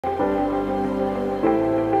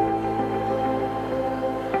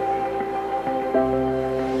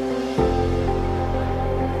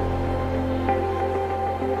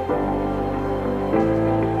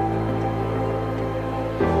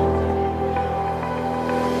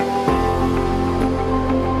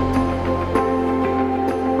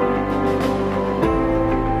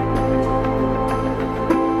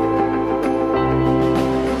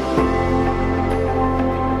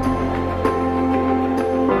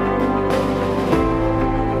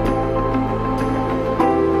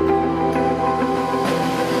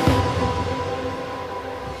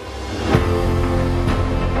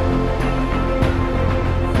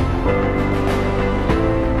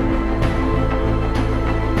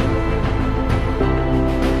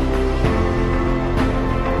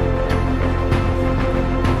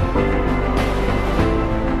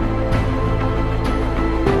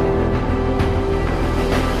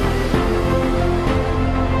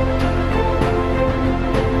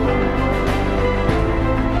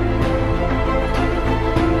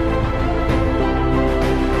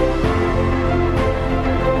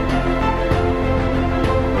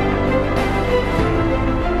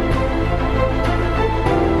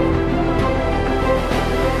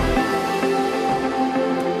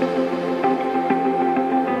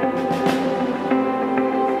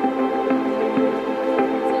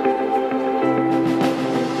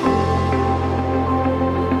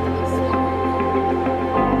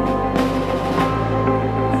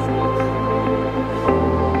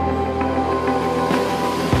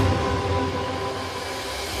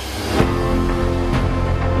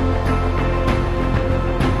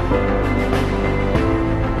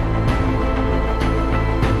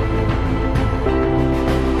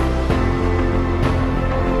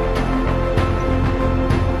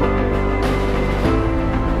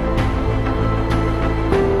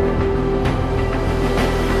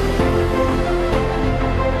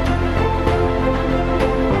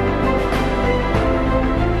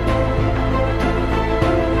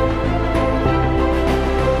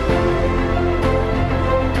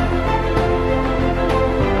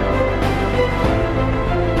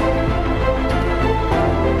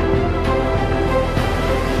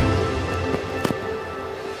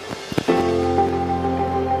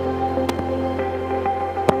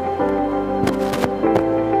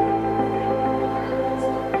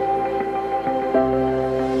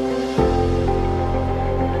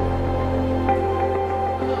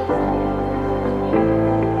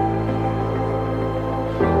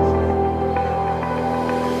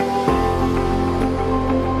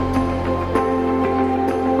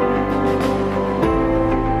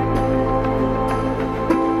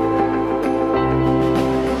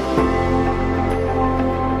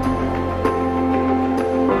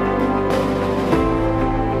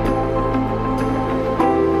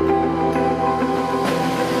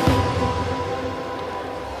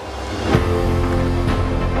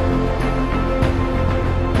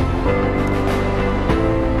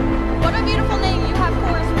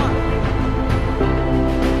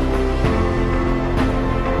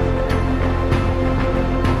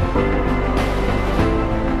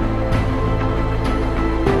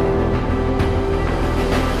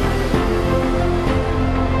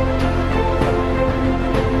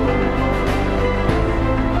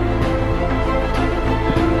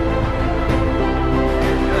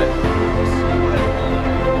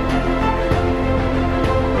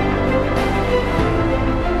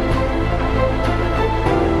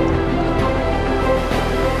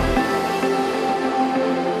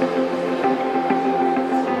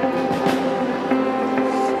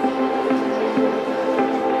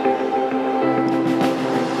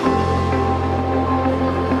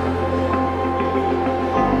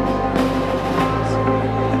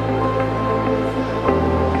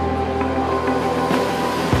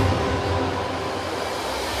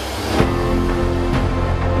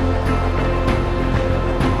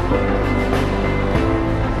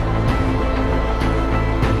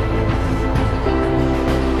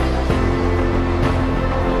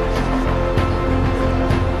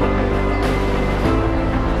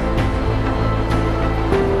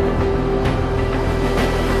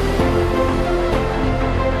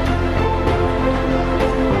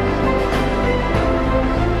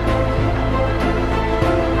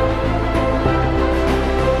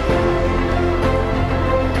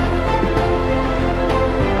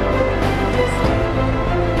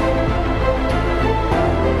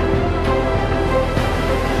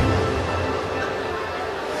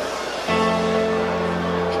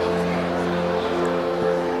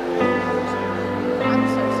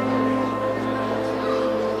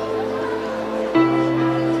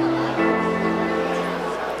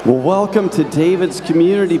Well, welcome to David's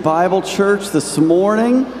Community Bible Church this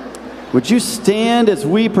morning. Would you stand as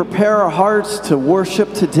we prepare our hearts to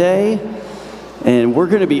worship today? And we're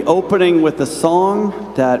going to be opening with a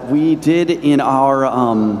song that we did in our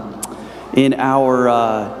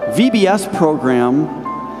VBS program,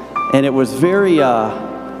 and it was very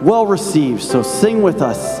well received. So sing with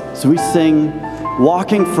us as we sing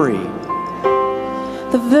 "Walking Free."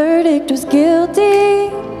 The verdict was guilty,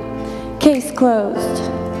 case closed.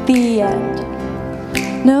 The end.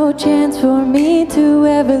 No chance for me to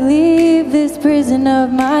ever leave this prison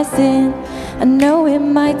of my sin. I know it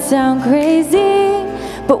might sound crazy,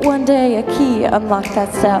 but one day a key unlocked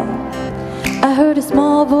that cell. I heard a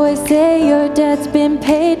small voice say your debt's been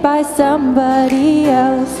paid by somebody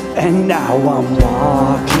else. And now I'm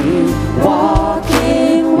walking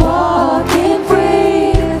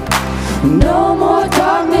free. No more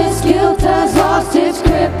darkness, guilt has lost its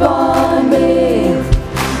grip on me.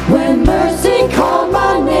 When mercy called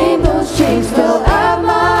my name, those chains fell at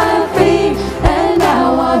my feet. And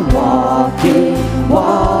now I'm walking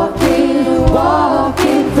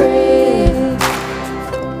free.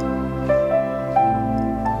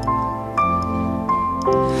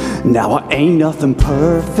 Now I ain't nothing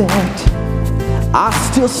perfect. I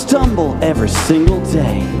still stumble every single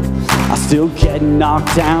day. I still get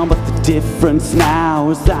knocked down, but the difference now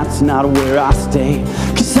is that's not where I stay.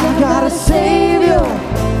 'Cause I got a Savior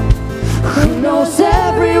who knows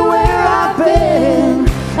everywhere I've been,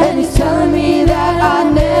 and He's telling me that I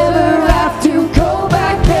never have to go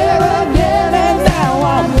back there again. And now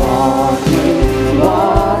I'm walking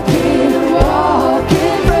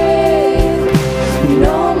free.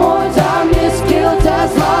 No more darkness, guilt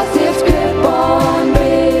has lost its grip on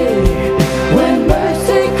me. When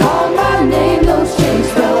mercy called my name, those chains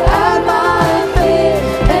fell at my feet.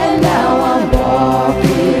 And now I'm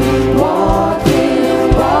walking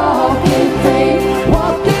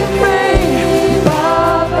free. Ba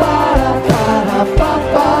ba da ba da ba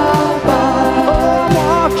ba ba. Oh,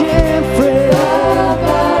 walking free. Ba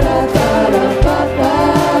ba da ba ba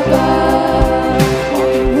ba.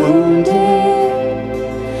 Wounded,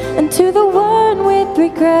 and to the one with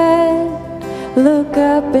regret, look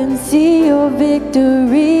up and see your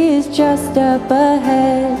victory is just up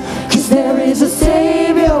ahead. 'Cause there is a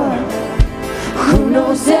Savior who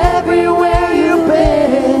knows everywhere you've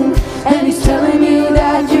been, and He's telling you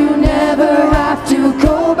that you never have to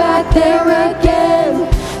go back there again.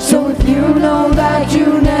 So if you know that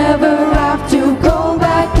you never have to go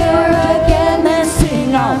back there again, then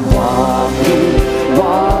sing, I'm walking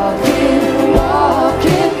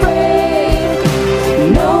free.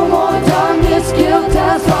 No more darkness, guilt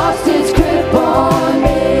has lost its grip on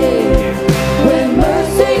me. When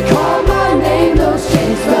mercy called my name, those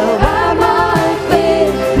chains fell at my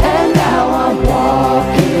feet. And now I'm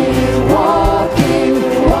walking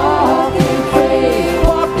free.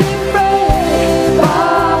 Ba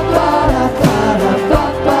ba da ba da ba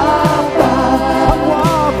ba ba. I'm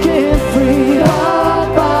walking free. Ba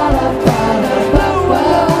ba da ba da ba ba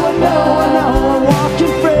ba. I'm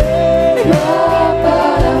walking free. Ba ba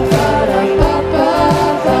da ba da ba ba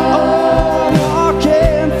ba. Oh, I'm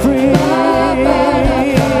walking free. Ba ba da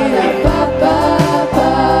ba ba ba.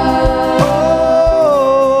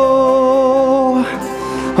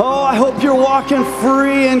 Oh, I hope you're walking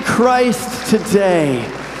free in Christ today.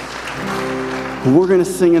 We're going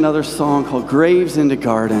to sing another song called Graves into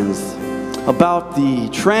Gardens about the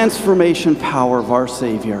transformation power of our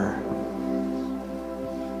Savior.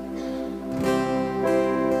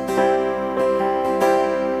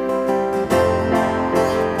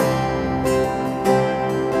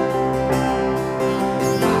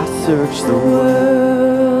 I search the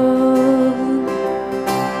world,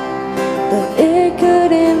 But it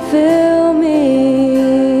couldn't fill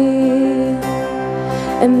me,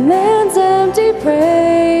 and man's empty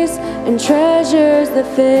praise and treasures that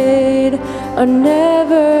fade are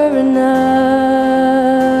never enough.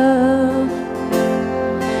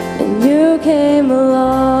 And you came along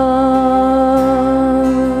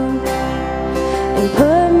and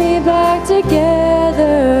put me back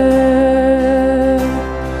together,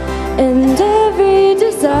 and every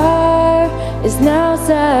desire is now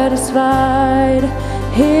satisfied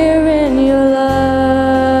here in your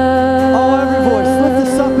love. Oh, every voice, lift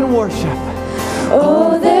this up in worship.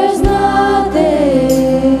 Oh, there's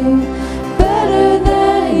nothing better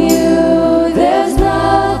than you. There's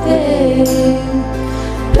nothing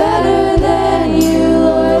better than you,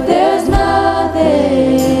 Lord. There's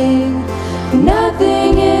nothing.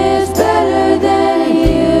 Nothing is better than you.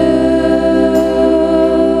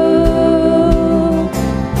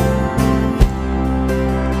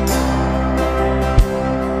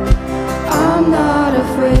 I'm not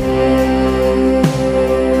afraid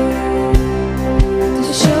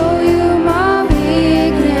to show you my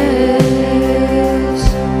weakness,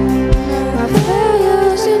 my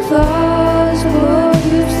failures and flaws. Oh,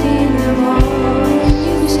 you've seen them all.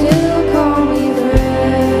 You still call me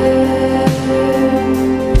friend,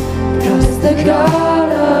 'cause the God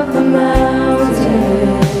of the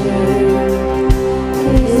mountain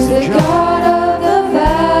is the God of the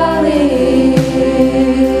valley.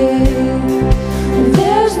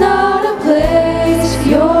 There's not a place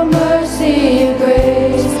your mercy and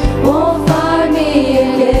grace won't find me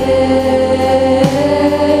again.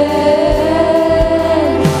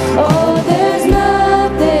 Oh, there's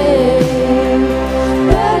nothing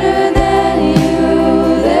better than you.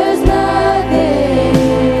 There's nothing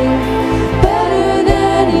better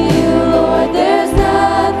than you, Lord. There's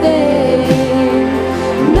nothing.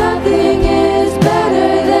 Nothing is better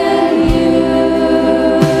than you.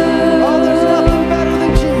 Oh, there's nothing better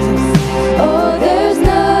than Jesus. Oh, there's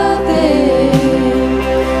nothing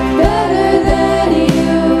better than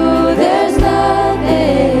you. There's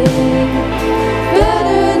nothing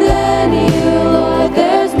better than you, Lord.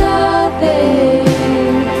 There's nothing.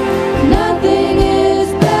 Nothing is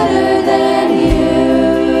better than you.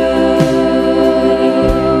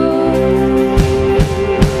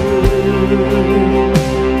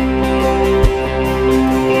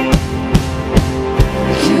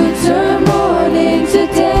 You turn mourning to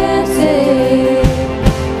dancing.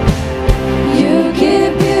 You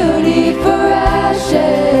give beauty for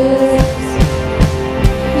ashes.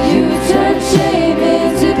 You turn shame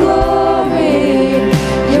into glory.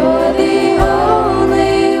 You're the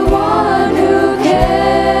only one who can.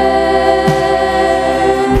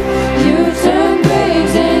 You turn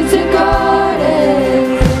graves into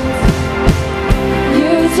gardens.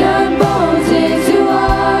 You turn bones into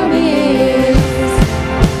armies.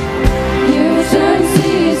 You turn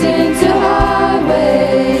seas into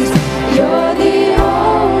highways. You're the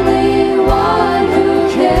only one who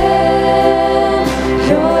can.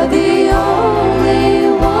 You're the only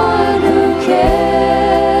one who can.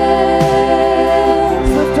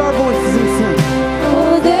 Lift our voices and sing.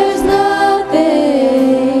 Oh, there's nothing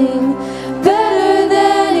better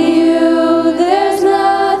than you. There's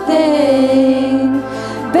nothing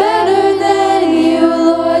better than you,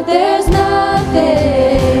 Lord. There's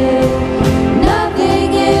nothing. Nothing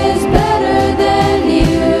is better than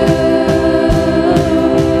you.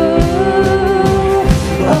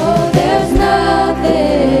 Oh, there's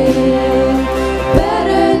nothing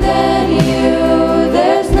better than you.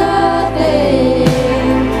 There's nothing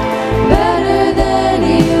better than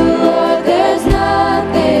you, Lord. There's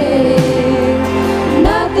nothing.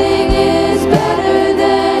 Nothing is better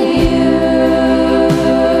than you.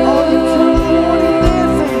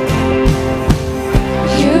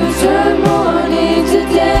 You turn mourning to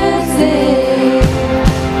dancing.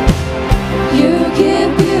 You give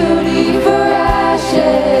beauty for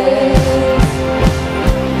ashes.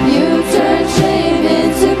 You turn shame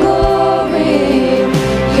into glory.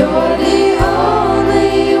 You're the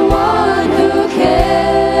only one who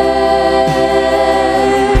can.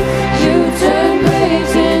 You turn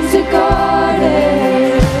graves into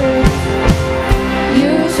gardens.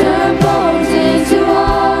 You turn bones into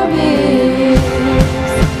armies.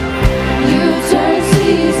 You turn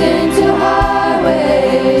seas into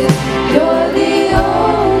highways. You're the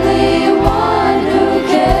only one who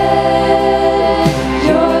can.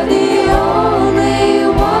 You're the only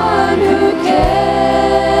one who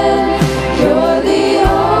can. You're the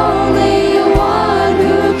only one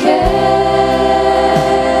who can.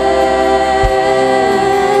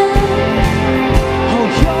 Oh,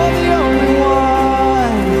 you're the only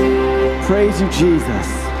one. Praise you, Jesus.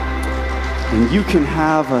 And you can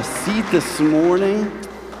have a seat this morning.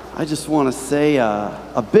 I just want to say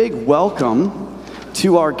a big welcome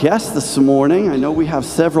to our guests this morning. I know we have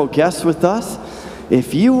several guests with us.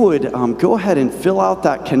 If you would go ahead and fill out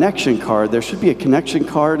that connection card. There should be a connection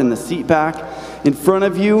card in the seat back in front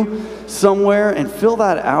of you somewhere, and fill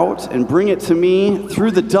that out and bring it to me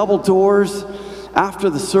through the double doors after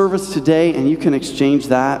the service today, and you can exchange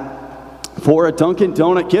that for a Dunkin'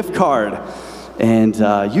 Donut gift card. And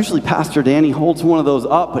usually Pastor Danny holds one of those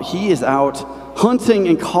up, but he is out hunting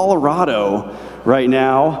in Colorado right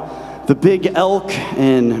now. The big elk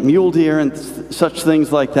and mule deer and such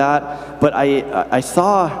things like that. But I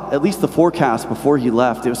saw at least the forecast before he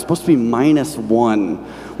left. It was supposed to be -1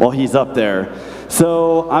 while he's up there.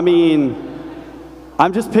 So, I mean,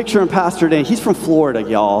 I'm just picturing Pastor Danny. He's from Florida,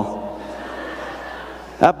 y'all.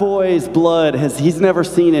 That boy's blood he's never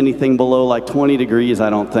seen anything below like 20 degrees, I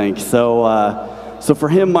don't think. So for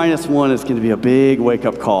him, -1 is going to be a big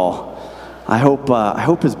wake-up call. I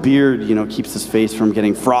hope his beard, keeps his face from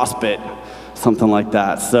getting frostbite, something like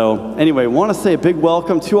that. So anyway, want to say a big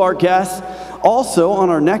welcome to our guests. Also, on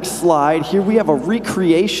our next slide here, we have a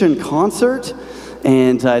recreation concert,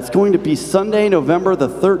 and it's going to be Sunday, November the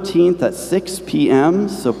 13th at 6 p.m.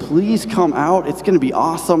 So please come out. It's going to be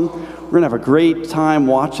awesome. We're going to have a great time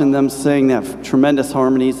watching them sing. They have tremendous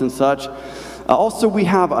harmonies and such. Also, we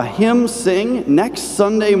have a hymn sing next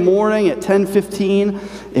Sunday morning at 10:15.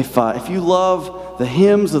 If you love the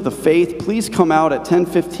hymns of the faith, please come out at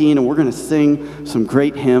 10:15, and we're going to sing some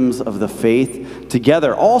great hymns of the faith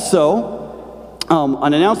together. Also,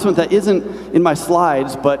 an announcement that isn't in my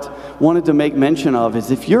slides, but wanted to make mention of,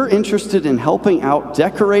 is if you're interested in helping out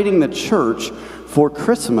decorating the church for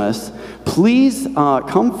Christmas, please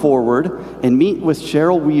come forward and meet with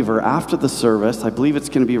Cheryl Weaver after the service. I believe it's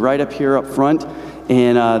going to be right up here up front.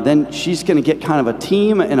 And then she's going to get kind of a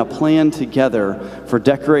team and a plan together for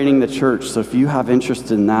decorating the church. So if you have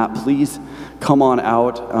interest in that, please come on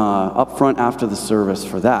out up front after the service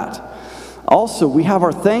for that. Also, we have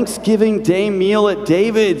our Thanksgiving Day meal at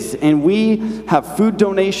David's, and we have food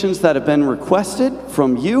donations that have been requested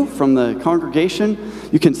from you, from the congregation.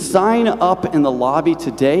 You can sign up in the lobby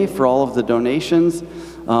today for all of the donations.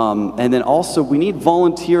 And then also, we need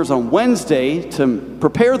volunteers on Wednesday to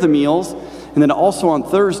prepare the meals, and then also on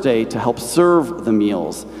Thursday to help serve the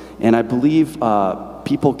meals. And I believe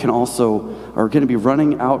people are going to be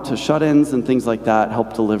running out to shut-ins and things like that,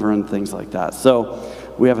 help deliver and things like that. So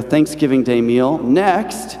we have a Thanksgiving Day meal.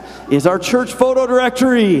 Next is our church photo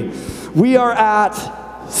directory. We are at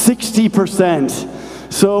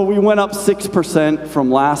 60%. So we went up 6%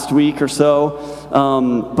 from last week or so.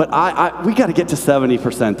 But we got to get to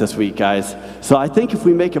 70% this week, guys. So I think if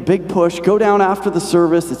we make a big push, go down after the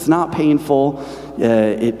service. It's not painful.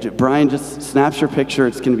 Brian just snaps your picture.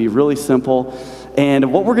 It's going to be really simple.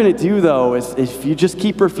 And what we're going to do, though, is if you just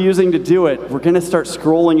keep refusing to do it, we're going to start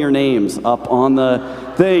scrolling your names up on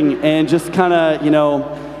the thing and just kind of,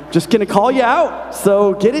 just going to call you out.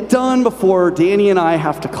 So get it done before Danny and I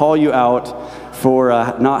have to call you out for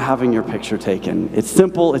not having your picture taken. It's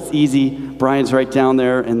simple. It's easy. Brian's right down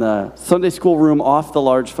there in the Sunday school room off the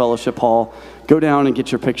large fellowship hall. Go down and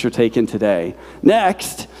get your picture taken today.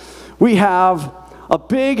 Next, we have a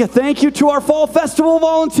big thank you to our Fall Festival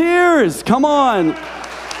volunteers. Come on.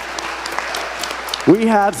 We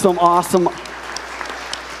had some awesome,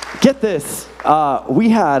 get this,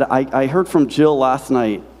 I heard from Jill last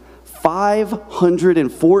night,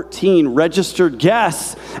 514 registered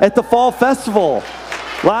guests at the Fall Festival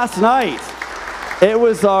last night. It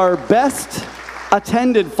was our best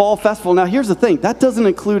attended Fall Festival. Now here's the thing, that doesn't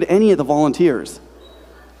include any of the volunteers.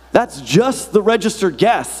 That's just the registered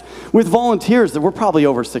guests. With volunteers, that we're probably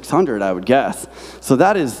over 600, I would guess. So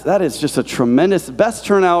that is just a tremendous, best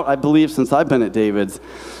turnout, I believe, since I've been at David's.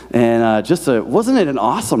 And wasn't it an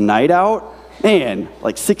awesome night out? Man,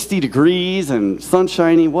 like 60 degrees and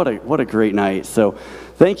sunshiny. What a great night. So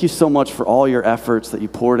thank you so much for all your efforts that you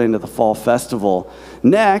poured into the Fall Festival.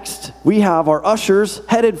 Next, we have our ushers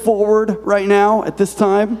headed forward right now at this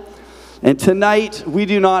time. And tonight, we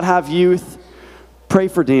do not have youth. Pray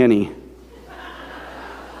for Danny.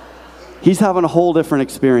 He's having a whole different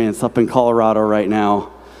experience up in Colorado right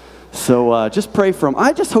now. So just pray for him.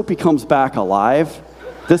 I just hope he comes back alive.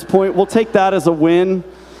 At this point, we'll take that as a win.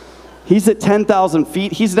 He's at 10,000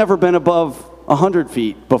 feet. He's never been above 100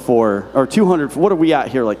 feet before, or 200. What are we at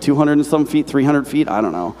here, like 200 and some feet, 300 feet? I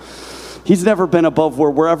don't know. He's never been above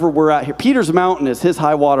wherever we're at here. Peters Mountain is his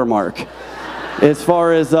high water mark as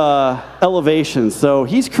far as elevation. So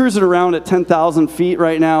he's cruising around at 10,000 feet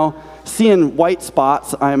right now, seeing white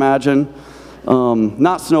spots, I imagine.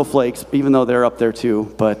 Not snowflakes, even though they're up there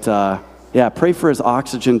too. But yeah, pray for his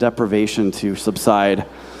oxygen deprivation to subside.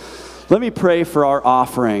 Let me pray for our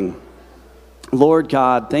offering. Lord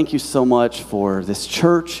God, thank you so much for this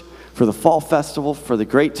church, for the Fall Festival, for the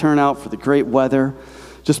great turnout, for the great weather.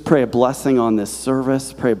 Just pray a blessing on this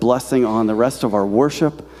service. Pray a blessing on the rest of our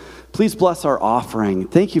worship. Please bless our offering.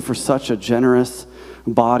 Thank you for such a generous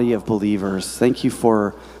body of believers. Thank you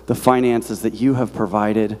for the finances that you have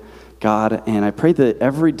provided, God. And I pray that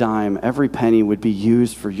every dime, every penny would be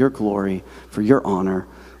used for your glory, for your honor.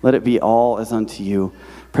 Let it be all as unto you.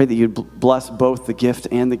 Pray that you'd bless both the gift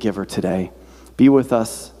and the giver today. Be with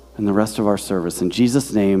us in the rest of our service. In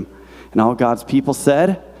Jesus' name, and all God's people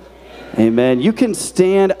said, amen. You can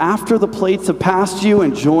stand after the plates have passed you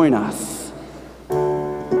and join us.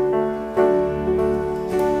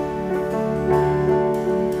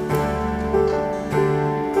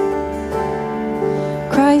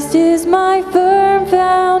 Christ is my firm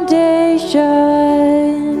foundation,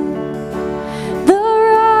 the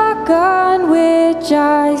rock on which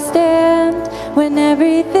I stand when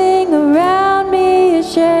everything around me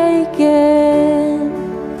is shaken.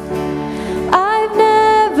 I've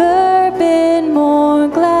never been more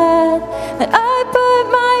glad that I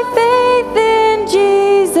put my faith in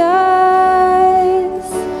Jesus,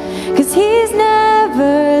 'cause He's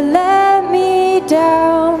never let me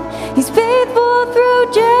down. He's faithful through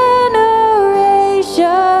generations.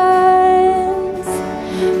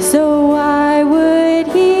 So why would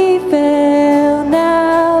He fail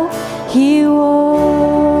now? He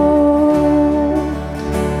won't.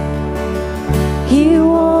 He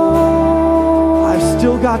won't. I've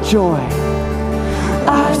still got joy.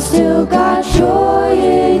 I've still got joy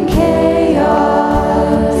in chaos.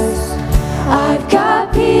 I've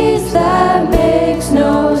got peace that makes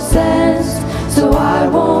no sense. So I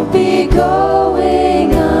won't be going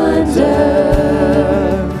under.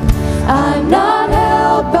 I'm not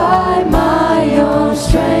held by my own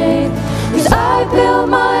strength, 'cause I built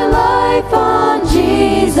my life on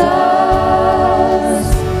Jesus.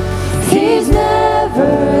 He's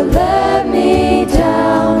never let me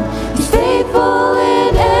down. He's faithful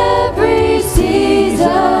in every season.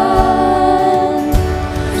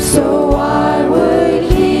 So why would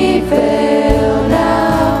He fail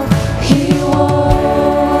now? He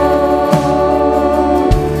won't.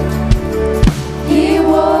 He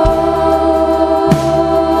won't.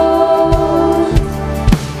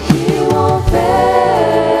 He won't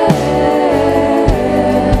fail.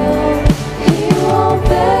 He won't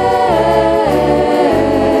fail.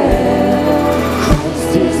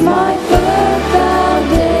 Christ is my firm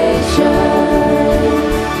foundation,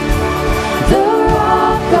 the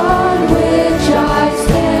rock on which I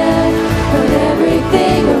stand when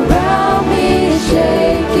everything around me is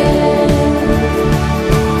shaken.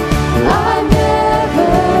 I've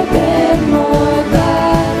never been more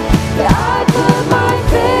glad that I put my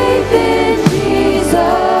faith in Jesus,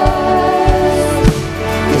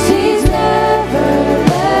 'cause He's never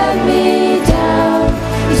let me down.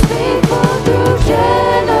 He's faithful through generations.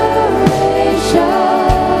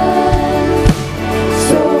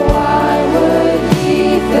 So why would He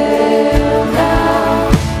fail now?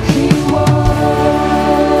 He won't.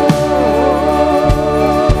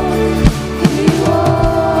 He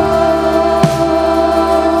won't.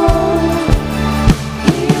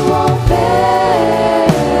 He won't fail.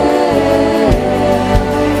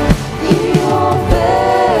 He won't fail.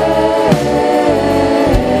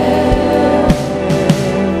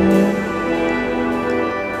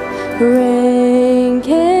 Rain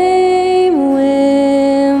came,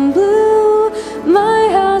 wind blew, my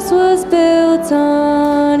house was built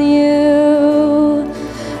on you.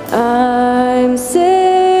 I'm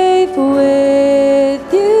safe with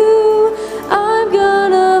you. I'm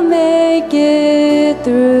gonna make it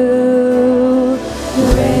through.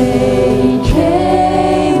 Rain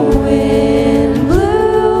came, wind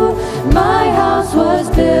blew, my house was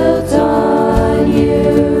built on you.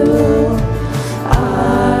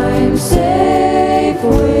 I'm safe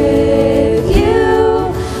with you.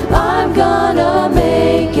 I'm gonna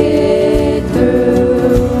make it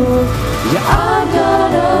through. Yeah, I'm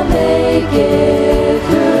gonna make it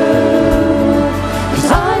through. 'Cause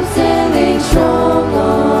I'm standing strong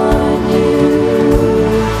on you.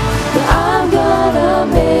 Yeah, I'm gonna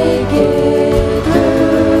make it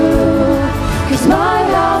through. 'Cause my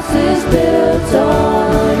house is built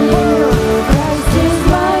on you. Christ is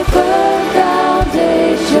my firm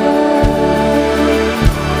foundation,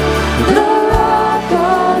 the rock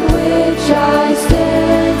on which I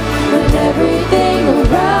stand when everything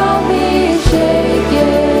around me is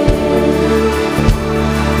shaken.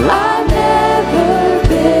 I've never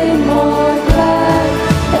been more glad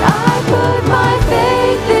that I put my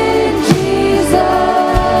faith in Jesus.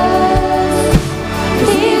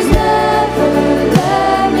 He's never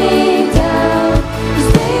let me down. He's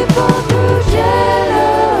faithful through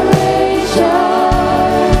generations.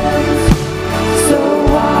 So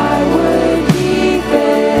why would He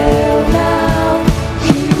fail now?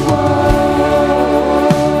 He won't.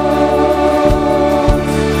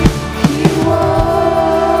 He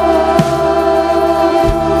won't.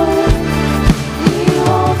 He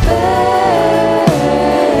won't fail.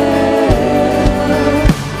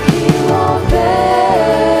 He won't fail.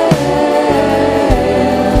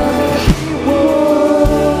 He won't.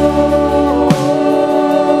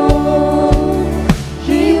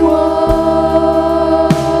 He won't.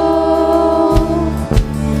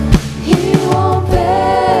 He won't fail.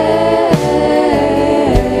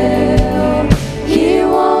 He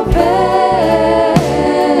won't fail.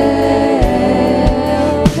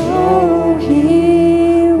 No, He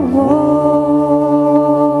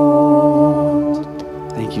won't.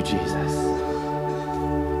 Thank you, Jesus.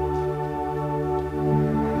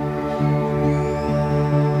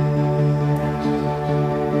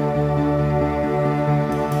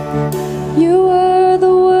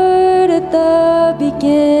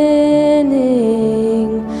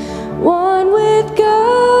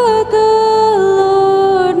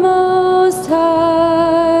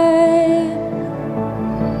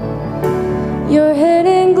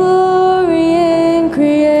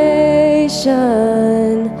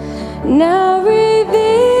 Son, now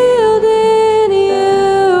revealed in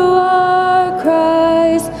you are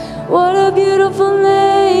Christ. What a beautiful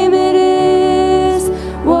name it is.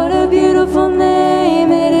 What a beautiful name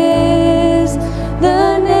it is.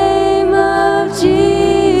 The name of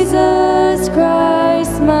Jesus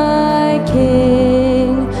Christ, my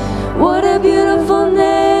King. What a beautiful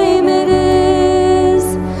name it is.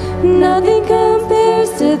 Nothing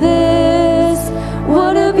compares to this.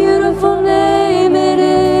 What a beautiful name it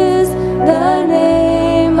is. The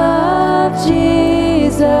name of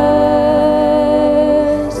Jesus.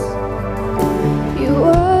 You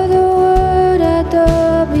are the Word at the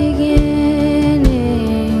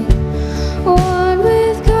beginning, one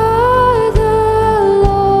with God the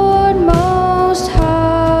Lord Most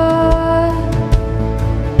High.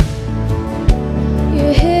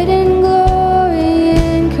 Your hidden glory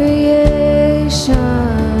in creation,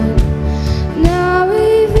 now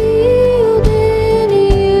revealed in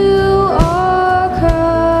you are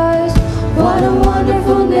Christ. What a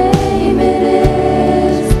wonderful name it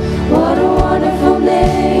is. What a wonderful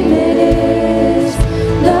name it is.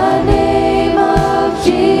 The name of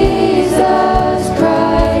Jesus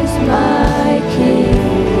Christ, my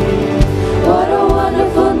King. What a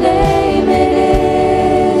wonderful name it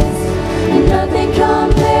is. Nothing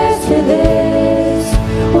compares to this.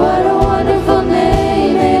 What a wonderful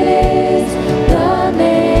name it is. The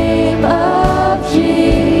name of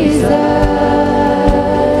Jesus.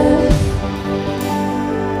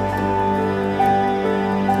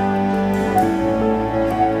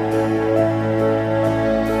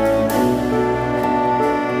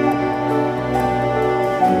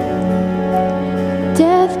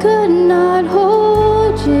 Death could not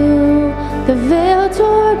hold you. The veil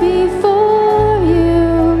tore before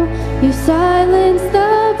you. You silenced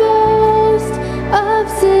the boast of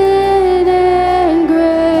sin and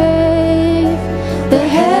grave. The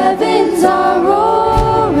heavens are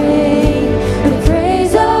roaring the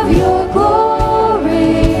praise of your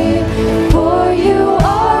glory. For you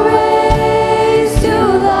are raised to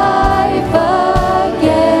life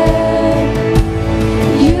again.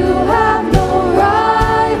 You have no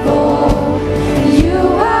rival. You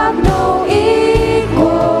have no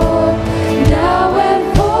equal. Now and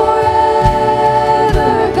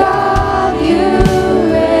forever, God, you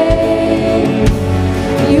reign.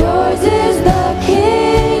 Yours is the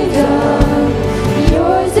kingdom.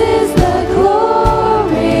 Yours is the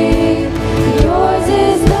glory. Yours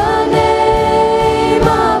is the name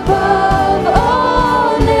above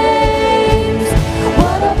all names.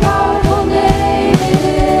 What a powerful name it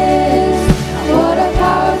is. What a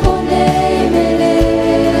powerful name it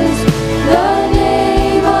is. The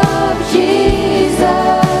name of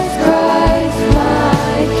Jesus Christ,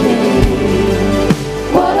 my King.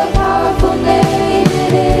 What a powerful name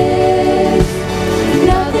it is.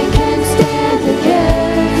 Nothing can stand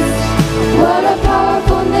against. What a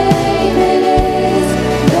powerful name it is.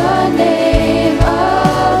 The name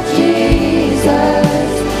of Jesus.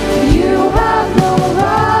 You have no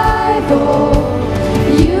rival.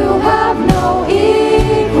 You have no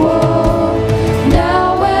equal.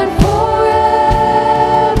 Now and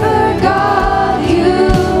forever, God, you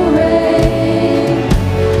reign.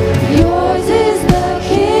 Yours is the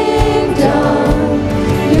kingdom.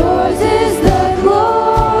 Yours is the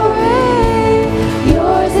glory.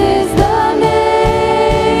 Yours is the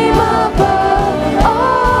name above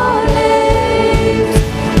all names.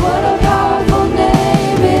 What a powerful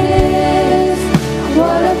name it is.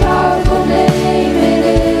 What a powerful name it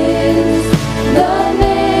is. The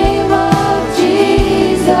name of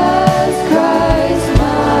Jesus Christ,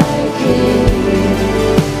 my King.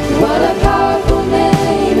 What a powerful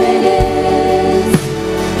name it is.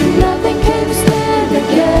 Nothing can stand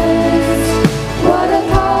against. What a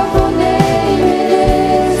powerful name it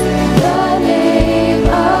is. The name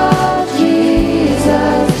of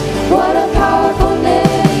Jesus. What a powerful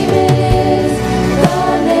name it is. The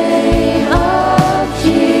name of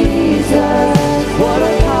Jesus. What a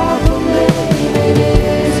powerful name it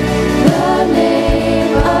is. The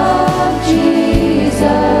name of Jesus.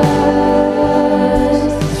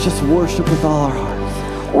 Let's just worship with all our hearts.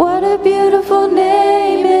 What a beautiful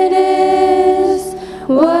name it is.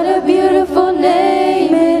 What a beautiful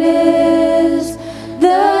name it is.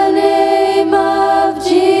 The name of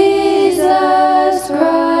Jesus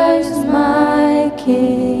Christ, my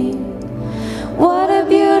King. What a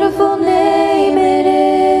beautiful name it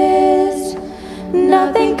is.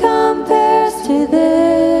 Nothing compares to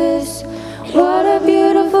this. What a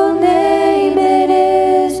beautiful name it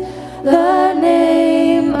is. The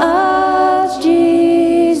name of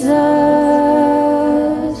Jesus.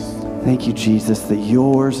 Thank you, Jesus, that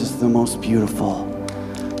yours is the most beautiful.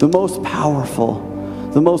 the most powerful,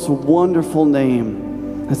 the most wonderful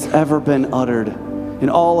name that's ever been uttered in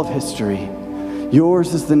all of history.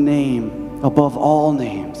 Yours is the name above all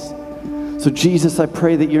names. So Jesus, I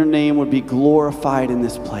pray that your name would be glorified in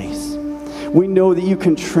this place. We know that you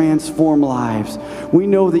can transform lives. We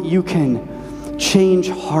know that you can change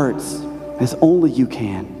hearts as only you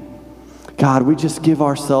can. God, we just give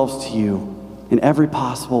ourselves to you in every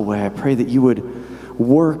possible way. I pray that you would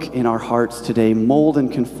work in our hearts today, mold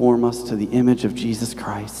and conform us to the image of Jesus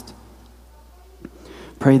Christ.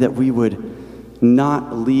 Pray that we would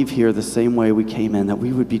not leave here the same way we came in, that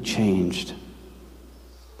we would be changed.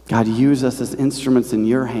 God, use us as instruments in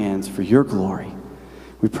your hands for your glory.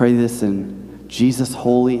 We pray this in Jesus'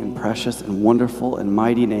 holy and precious and wonderful and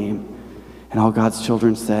mighty name. And all God's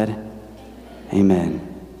children said, amen.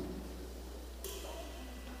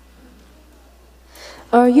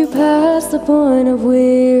 Are you past the point of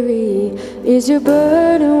weary? Is your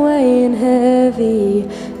burden weighing heavy?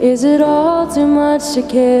 Is it all too much to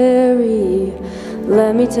carry?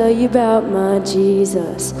 Let me tell you about my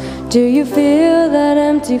Jesus. Do you feel that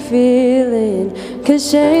empty feeling?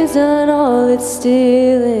 'Cause shame's done all it's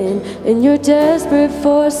stealing, and you're desperate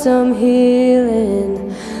for some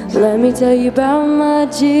healing. Let me tell you about my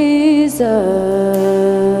Jesus.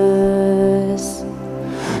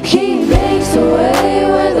 He makes a way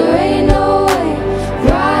where there ain't no way,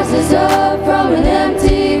 rises up from an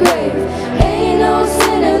empty grave. Ain't no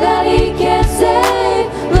sinner that he can't save.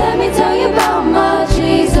 Let me tell you about my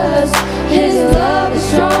Jesus. His love is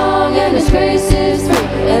strong and his grace is free,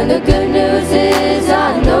 and the good news is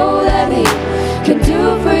I know that he can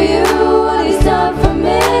do for you what he's done for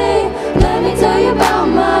me. Let me tell you about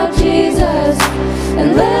my Jesus,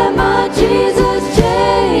 and let my Jesus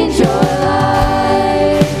change your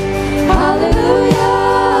life.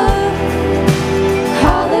 Hallelujah,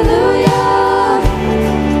 hallelujah,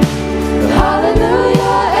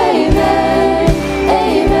 hallelujah, amen,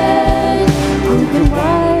 amen. Who can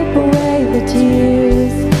wipe away the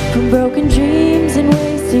tears from broken dreams and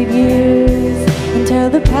wasted years, and tell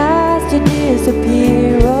the past to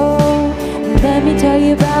disappear? Oh, let me tell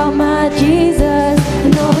you about my Jesus,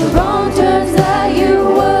 and all the wrong turns that you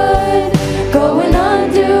would go and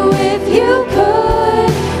undo if you could.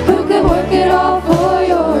 Who could work it all for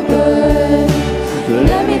your good?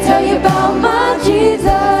 Let me tell you about my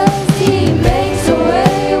Jesus. He makes a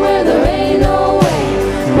way where there ain't no way,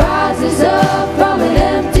 rises up from an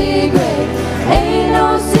empty grave. Ain't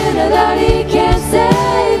no sinner that he can't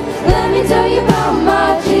save. Let me tell you about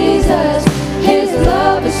my Jesus. His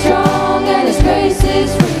love is strong and his grace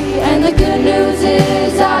is free, and the good news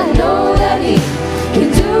is I know that he can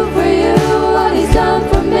do for you what he's done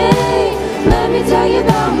for me. Let me tell you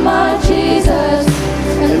about my Jesus,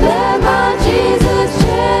 and let my Jesus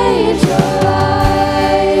change your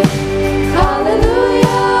life.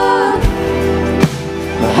 Hallelujah,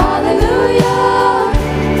 hallelujah,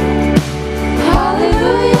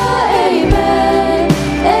 hallelujah, amen,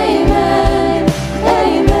 amen,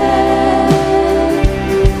 amen.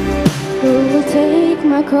 Who will take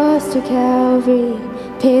my cross to Calvary,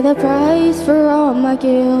 pay the price for all my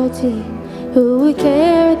guilty? Who would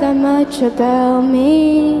care that much about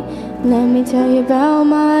me? Let me tell you about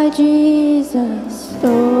my Jesus.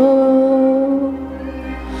 Oh,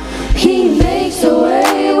 he makes a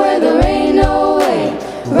way where there ain't no way,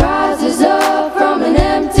 rises up from an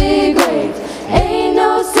empty grave. Ain't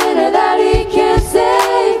no sinner that he can't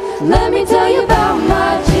save. Let me tell you about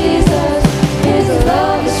my Jesus. His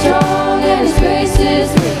love is strong and his grace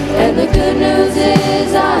is free, and the good news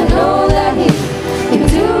is I know that he can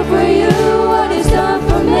do for you what he's done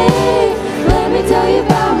for me. Let me tell you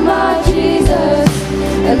about my Jesus,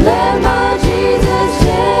 and let my Jesus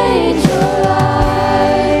change your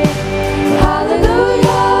life.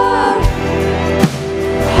 Hallelujah,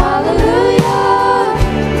 hallelujah,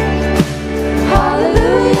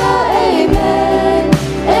 hallelujah, amen,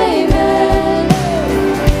 amen.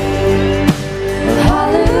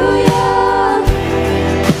 Hallelujah,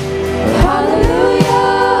 hallelujah,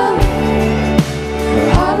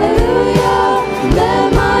 hallelujah. Let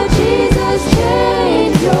my Jesus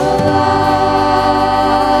change your life.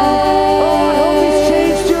 Oh, I hope he's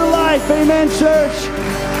changed your life. Amen, church.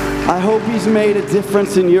 I hope he's made a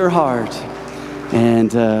difference in your heart.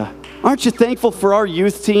 And aren't you thankful for our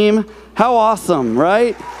youth team? How awesome,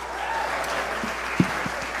 right?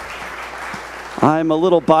 I'm a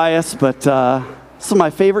little biased, but this is my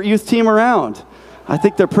favorite youth team around. I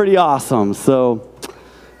think they're pretty awesome. So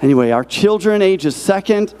anyway, our children ages 4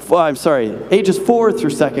 through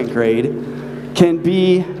second grade can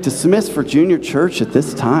be dismissed for junior church at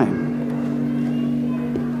this time.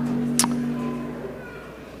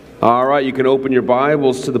 All right, you can open your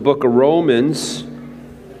Bibles to the book of Romans.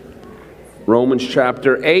 Romans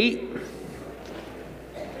chapter 8.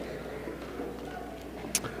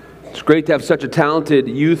 It's great to have such a talented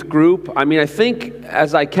youth group. I mean, I think,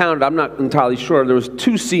 as I counted, I'm not entirely sure, there was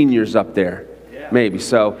 2 seniors up there, maybe.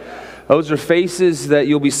 So those are faces that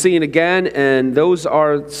you'll be seeing again, and those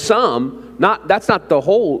are some. That's not the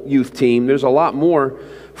whole youth team. There's a lot more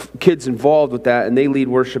kids involved with that, and they lead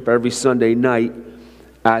worship every Sunday night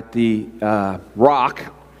at the Rock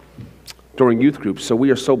during youth groups. So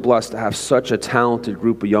we are so blessed to have such a talented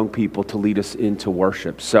group of young people to lead us into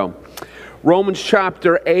worship. So Romans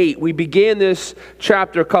chapter 8. We began this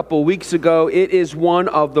chapter a couple of weeks ago. It is one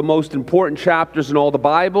of the most important chapters in all the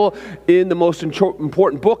Bible, in the most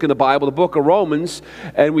important book in the Bible, the book of Romans.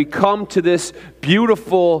 And we come to this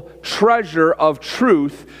beautiful treasure of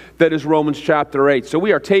truth that is Romans chapter 8. So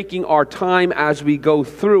we are taking our time as we go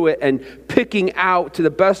through it and picking out to the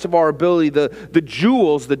best of our ability the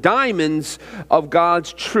jewels, the diamonds of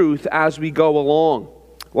God's truth as we go along.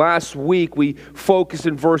 Last week we focused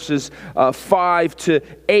in verses 5 to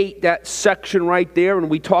 8, that section right there, and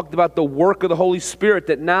we talked about the work of the Holy Spirit,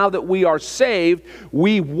 that now that we are saved,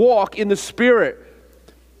 we walk in the Spirit.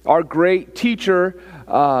 Our great teacher,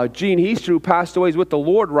 Gene Heaster, who passed away, is with the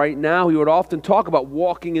Lord right now. He would often talk about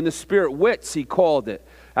walking in the Spirit. Wits, he called it.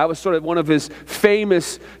 That was sort of one of his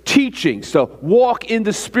famous teachings. So walk in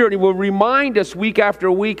the Spirit. He will remind us week after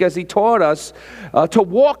week as he taught us to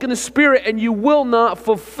walk in the Spirit, and you will not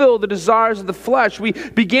fulfill the desires of the flesh. We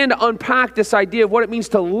began to unpack this idea of what it means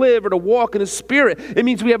to live or to walk in the Spirit. It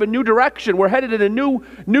means we have a new direction. We're headed in a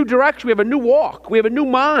new direction. We have a new walk. We have a new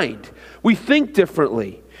mind. We think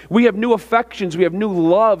differently. We have new affections, we have new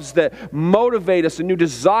loves that motivate us and new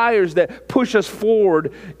desires that push us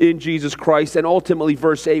forward in Jesus Christ. And ultimately,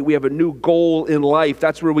 verse 8, we have a new goal in life.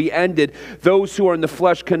 That's where we ended. Those who are in the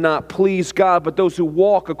flesh cannot please God, but those who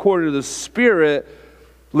walk according to the Spirit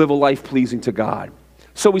live a life pleasing to God.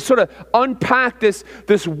 So we sort of unpack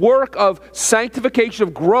this work of sanctification,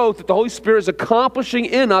 of growth that the Holy Spirit is accomplishing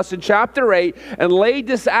in us in chapter 8, and laid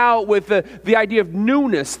this out with the idea of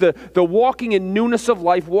newness, the walking in newness of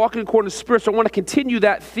life, walking according to the Spirit. So I want to continue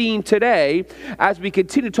that theme today as we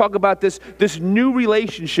continue to talk about this new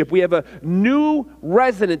relationship. We have a new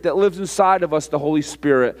resident that lives inside of us, the Holy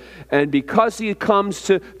Spirit. And because He comes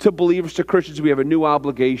to believers, to Christians, we have a new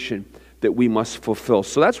obligation that we must fulfill.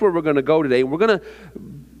 So that's where we're going to go today. We're going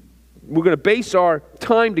to base our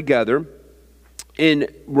time together in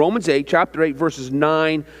Romans 8, chapter 8, verses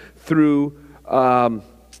 9 through,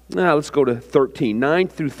 let's go to 13, 9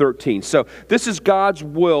 through 13. So this is God's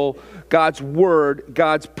will, God's word,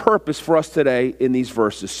 God's purpose for us today in these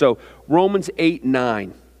verses. So Romans 8,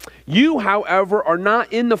 9. You, however, are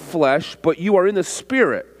not in the flesh, but you are in the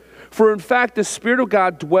Spirit. For in fact, the Spirit of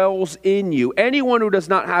God dwells in you. Anyone who does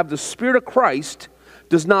not have the Spirit of Christ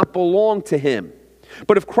does not belong to Him.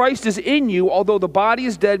 But if Christ is in you, although the body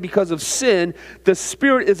is dead because of sin, the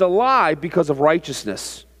Spirit is alive because of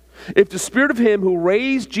righteousness. If the Spirit of Him who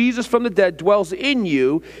raised Jesus from the dead dwells in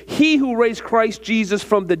you, He who raised Christ Jesus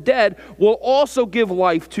from the dead will also give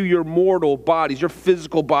life to your mortal bodies, your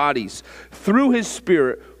physical bodies, through His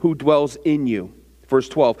Spirit who dwells in you. Verse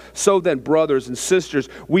 12, so then, brothers and sisters,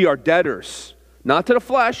 we are debtors, not to the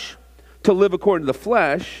flesh, to live according to the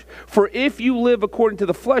flesh. For if you live according to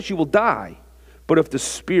the flesh, you will die. But if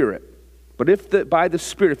by the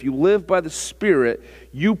Spirit, if you live by the Spirit,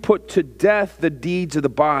 you put to death the deeds of the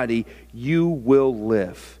body, you will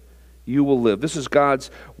live. You will live. This is God's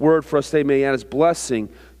word for us today. May He add His blessing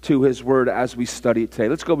to His word as we study it today.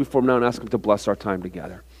 Let's go before Him now and ask Him to bless our time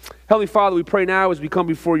together. Heavenly Father, we pray now as we come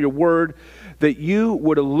before your word that you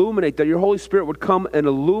would illuminate, that your Holy Spirit would come and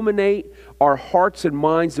illuminate our hearts and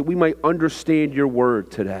minds, that we might understand your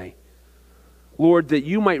word today. Lord, that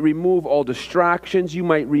you might remove all distractions, you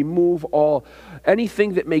might remove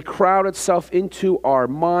anything that may crowd itself into our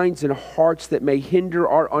minds and hearts that may hinder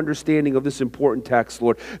our understanding of this important text,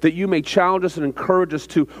 Lord. That you may challenge us and encourage us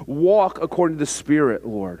to walk according to the Spirit,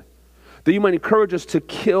 Lord. That you might encourage us to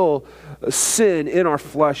kill sin in our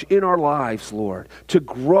flesh, in our lives, Lord. To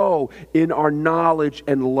grow in our knowledge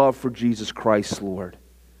and love for Jesus Christ, Lord.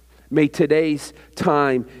 May today's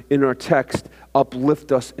time in our text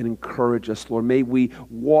uplift us and encourage us, Lord. May we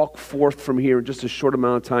walk forth from here in just a short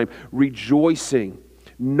amount of time, rejoicing,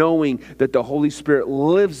 knowing that the Holy Spirit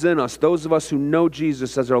lives in us. Those of us who know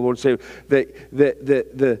Jesus as our Lord and Savior,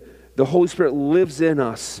 that the Holy Spirit lives in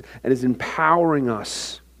us and is empowering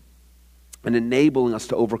us and enabling us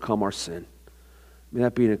to overcome our sin. May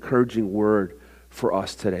that be an encouraging word for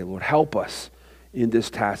us today, Lord. Help us in this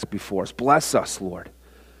task before us. Bless us, Lord.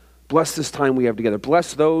 Bless this time we have together.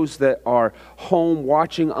 Bless those that are home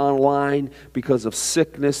watching online because of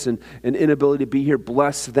sickness and inability to be here.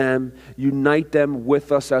 Bless them. Unite them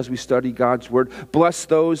with us as we study God's Word. Bless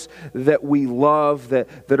those that we love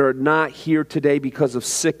that are not here today because of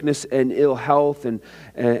sickness and ill health and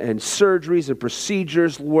surgeries and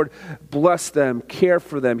procedures. Lord, bless them, care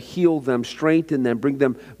for them, heal them, strengthen them, bring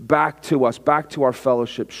them back to us, back to our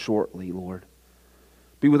fellowship shortly, Lord.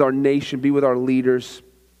 Be with our nation, be with our leaders.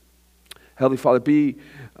 Heavenly Father, be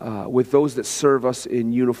with those that serve us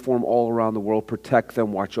in uniform all around the world. Protect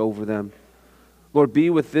them, watch over them. Lord, be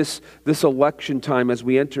with this election time as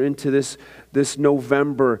we enter into this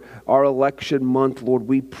November, our election month. Lord,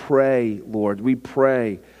 we pray,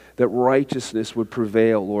 that righteousness would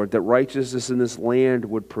prevail, Lord, that righteousness in this land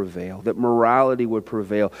would prevail, that morality would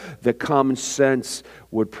prevail, that common sense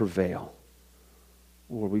would prevail.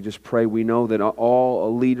 Lord, we just pray. We know that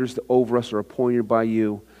all leaders over us are appointed by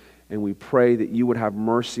you. And we pray that you would have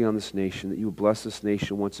mercy on this nation, that you would bless this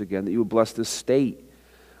nation once again, that you would bless this state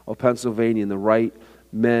of Pennsylvania, and the right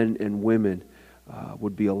men and women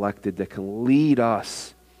would be elected that can lead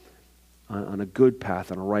us on a good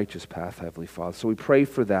path, on a righteous path, Heavenly Father. So we pray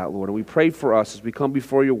for that, Lord. And we pray for us as we come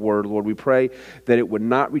before your word, Lord. We pray that it would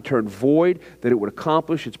not return void, that it would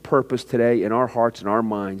accomplish its purpose today in our hearts and our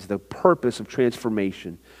minds, the purpose of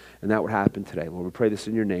transformation. And that would happen today, Lord. We pray this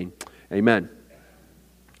in your name. Amen.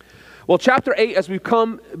 Well, chapter 8, as we've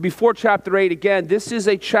come before chapter 8 again, this is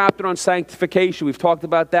a chapter on sanctification. We've talked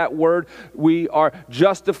about that word. We are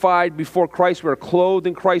justified before Christ. We are clothed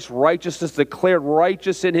in Christ's righteousness, declared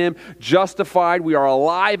righteous in him, justified. We are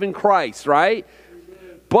alive in Christ, right?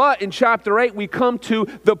 But in chapter 8, we come to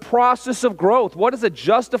the process of growth. What is a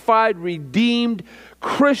justified, redeemed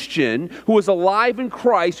Christian who is alive in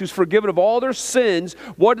Christ, who's forgiven of all their sins?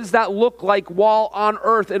 What does that look like while on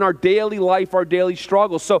earth in our daily life, our daily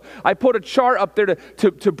struggles? So I put a chart up there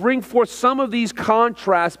to bring forth some of these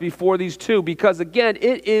contrasts before these two, because again,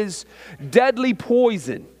 it is deadly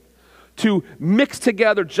poison to mix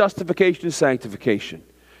together justification and sanctification.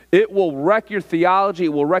 It will wreck your theology.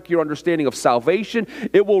 It will wreck your understanding of salvation.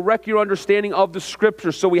 It will wreck your understanding of the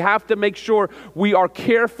Scriptures. So we have to make sure we are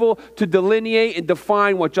careful to delineate and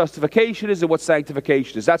define what justification is and what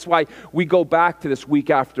sanctification is. That's why we go back to this week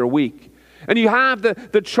after week. And you have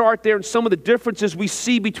the chart there and some of the differences we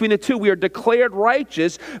see between the two. We are declared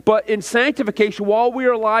righteous, but in sanctification, while we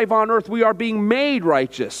are alive on earth, we are being made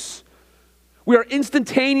righteous. We are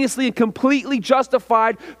instantaneously and completely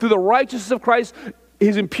justified through the righteousness of Christ,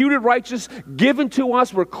 his imputed righteousness given to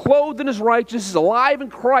us. We're clothed in his righteousness, alive in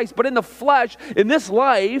Christ. But in the flesh, in this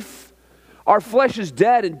life, our flesh is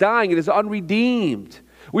dead and dying. It is unredeemed.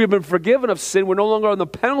 We have been forgiven of sin. We're no longer on the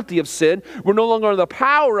penalty of sin. We're no longer on the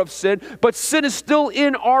power of sin. But sin is still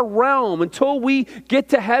in our realm. Until we get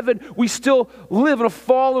to heaven, we still live in a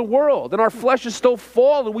fallen world. And our flesh is still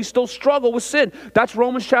fallen. We still struggle with sin. That's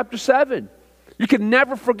Romans chapter 7. You can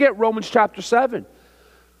never forget Romans chapter 7.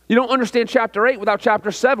 You don't understand chapter 8 without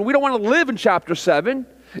chapter 7. We don't want to live in chapter 7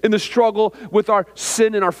 in the struggle with our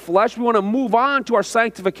sin and our flesh. We want to move on to our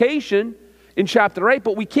sanctification in chapter 8,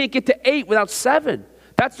 but we can't get to 8 without 7.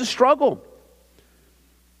 That's the struggle.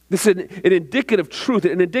 This is an indicative truth.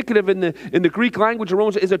 An indicative in the Greek language of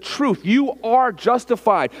Romans is a truth. You are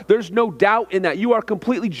justified. There's no doubt in that. You are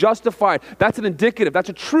completely justified. That's an indicative. That's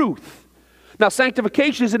a truth. Now,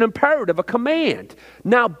 sanctification is an imperative, a command.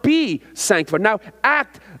 Now be sanctified. Now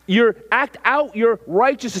act out your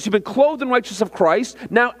righteousness. You've been clothed in righteousness of Christ.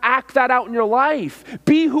 Now act that out in your life.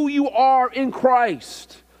 Be who you are in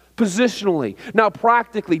Christ, positionally. Now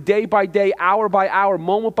practically, day by day, hour by hour,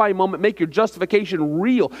 moment by moment, make your justification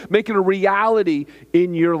real. Make it a reality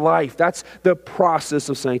in your life. That's the process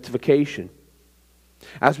of sanctification.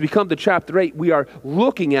 As we come to chapter 8, we are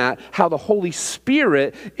looking at how the Holy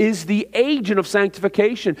Spirit is the agent of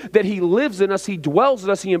sanctification, that he lives in us, he dwells in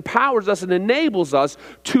us, he empowers us and enables us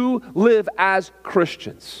to live as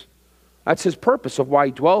Christians. That's his purpose of why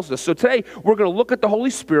he dwells in us. So today, we're going to look at the Holy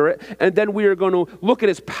Spirit, and then we are going to look at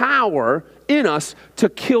his power in us to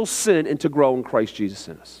kill sin and to grow in Christ Jesus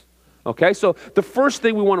in us. Okay, so the first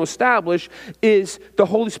thing we want to establish is the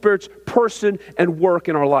Holy Spirit's person and work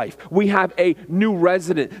in our life. We have a new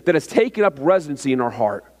resident that has taken up residency in our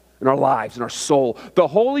heart, in our lives, in our soul. The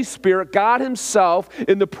Holy Spirit, God himself,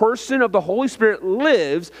 in the person of the Holy Spirit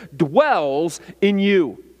lives, dwells in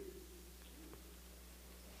you.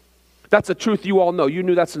 That's a truth you all know. You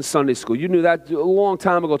knew that's in Sunday school. You knew that a long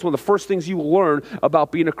time ago. It's one of the first things you learn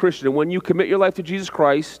about being a Christian. And when you commit your life to Jesus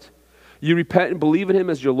Christ, you repent and believe in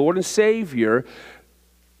him as your Lord and Savior,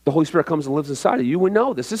 The Holy Spirit comes and lives inside of you. We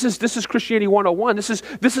know this. This is Christianity 101.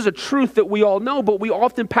 This is a truth that we all know, but we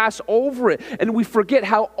often pass over it. And we forget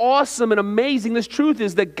how awesome and amazing this truth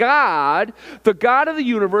is, that God, the God of the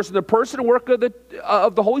universe, and the person and work of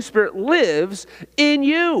the Holy Spirit lives in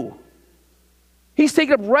you. He's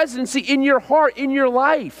taken up residency in your heart, in your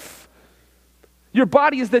life. Your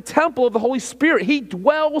body is the temple of the Holy Spirit. He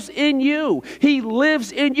dwells in you. He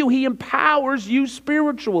lives in you. He empowers you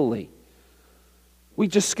spiritually. We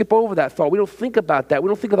just skip over that thought. We don't think about that. We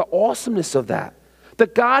don't think of the awesomeness of that.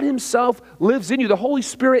 That God himself lives in you. The Holy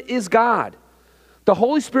Spirit is God. The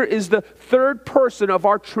Holy Spirit is the third person of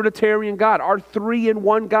our Trinitarian God, our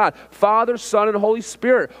three-in-one God. Father, Son, and Holy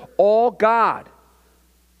Spirit. All God.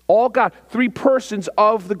 All God. Three persons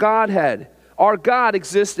of the Godhead. Our God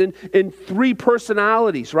exists in three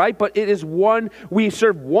personalities, right? But it is one, we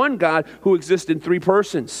serve one God who exists in three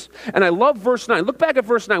persons. And I love verse 9. Look back at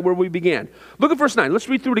verse 9 where we began. Look at verse 9. Let's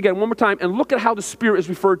read through it again one more time and look at how the Spirit is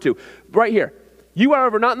referred to. Right here. You,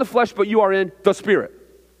 however, not in the flesh, but you are in the Spirit.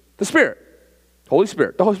 The Spirit. Holy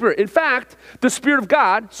Spirit. The Holy Spirit. In fact, the Spirit of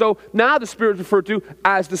God, so now the Spirit is referred to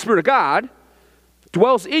as the Spirit of God,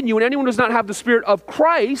 dwells in you, and anyone who does not have the Spirit of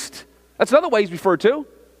Christ, that's another way he's referred to,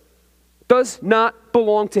 does not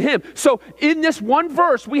belong to him. So in this one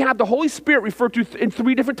verse, we have the Holy Spirit referred to in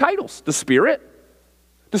three different titles. The Spirit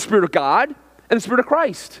of God, and the Spirit of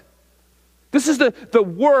Christ. This is the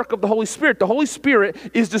work of the Holy Spirit. The Holy Spirit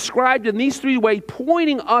is described in these three ways,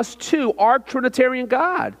 pointing us to our Trinitarian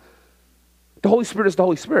God. The Holy Spirit is the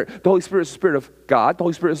Holy Spirit. The Holy Spirit is the Spirit of God. The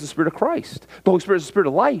Holy Spirit is the Spirit of Christ. The Holy Spirit is the Spirit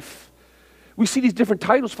of life. We see these different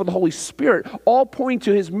titles for the Holy Spirit, all pointing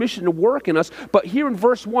to his mission to work in us. But here in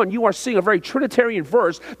verse 1, you are seeing a very Trinitarian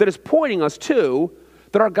verse that is pointing us to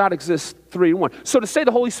that our God exists three in one. So to say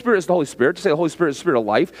the Holy Spirit is the Holy Spirit, to say the Holy Spirit is the Spirit of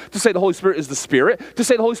life, to say the Holy Spirit is the Spirit, to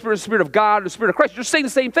say the Holy Spirit is the Spirit of God or the Spirit of Christ, you're saying the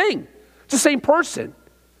same thing. It's the same person.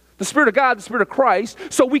 The Spirit of God, the Spirit of Christ.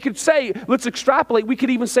 So we could say, let's extrapolate, we could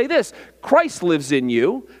even say this. Christ lives in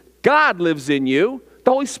you, God lives in you,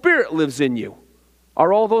 the Holy Spirit lives in you.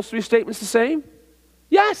 Are all those three statements the same?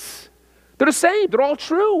 Yes. They're the same. They're all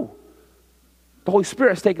true. The Holy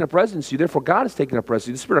Spirit has taken up residence in you. Therefore, God has taken up residence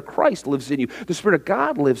in you. The Spirit of Christ lives in you. The Spirit of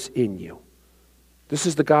God lives in you. This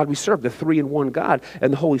is the God we serve, the three-in-one God,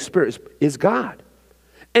 and the Holy Spirit is God.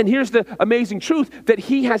 And here's the amazing truth, that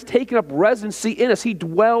he has taken up residency in us. He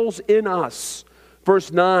dwells in us.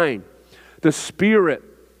 Verse 9, the Spirit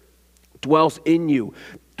dwells in you.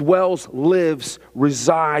 Dwells, lives,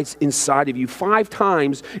 resides inside of you. 5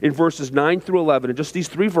 times in verses 9 through 11, in just these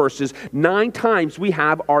 3 verses, 9 times we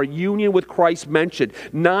have our union with Christ mentioned.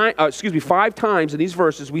 5 times in these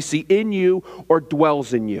verses we see in you or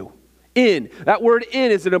dwells in you. In. That word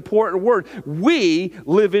in is an important word. We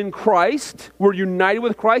live in Christ. We're united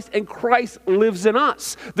with Christ, and Christ lives in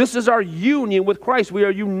us. This is our union with Christ. We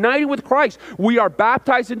are united with Christ. We are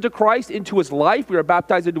baptized into Christ, into his life. We are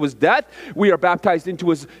baptized into his death. We are baptized into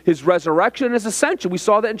his resurrection and his ascension. We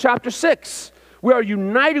saw that in chapter 6. We are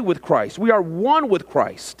united with Christ. We are one with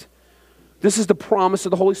Christ. This is the promise of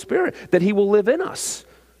the Holy Spirit, that he will live in us.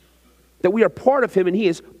 That we are part of him and he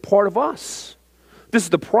is part of us. This is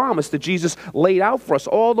the promise that Jesus laid out for us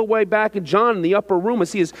all the way back in John in the upper room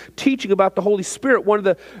as he is teaching about the Holy Spirit. One of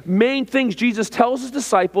the main things Jesus tells his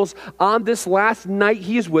disciples on this last night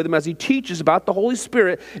he is with them as he teaches about the Holy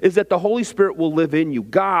Spirit is that the Holy Spirit will live in you.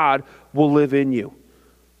 God will live in you.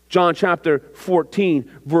 John chapter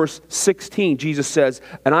 14, verse 16, Jesus says,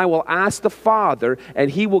 and I will ask the Father,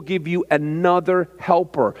 and he will give you another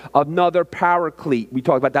helper, another paraclete. We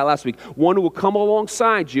talked about that last week. One who will come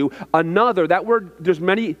alongside you. Another, that word,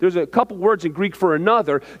 there's a couple words in Greek for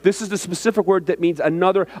another. This is the specific word that means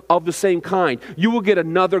another of the same kind. You will get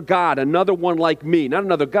another God, another one like me. Not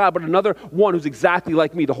another God, but another one who's exactly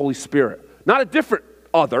like me, the Holy Spirit. Not a different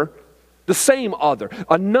other. The same other,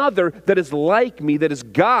 another that is like me, that is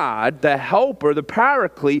God, the helper, the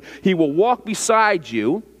paraclete. He will walk beside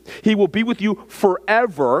you. He will be with you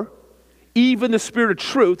forever. Even the Spirit of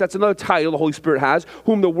truth, that's another title the Holy Spirit has,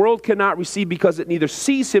 whom the world cannot receive because it neither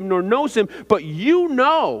sees him nor knows him. But you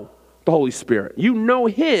know the Holy Spirit. You know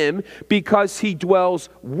him because he dwells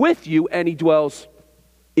with you and he dwells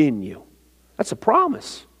in you. That's a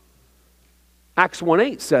promise. Acts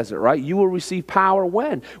 1:8 says it, right? You will receive power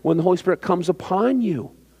when? When the Holy Spirit comes upon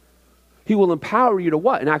you. He will empower you to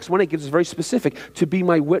what? And Acts 1:8 gives us very specific, to be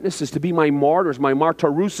my witnesses, to be my martyrs, my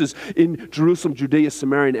martyruses in Jerusalem, Judea,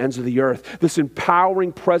 Samaria, and ends of the earth. This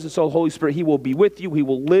empowering presence of the Holy Spirit, he will be with you, he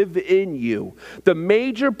will live in you. The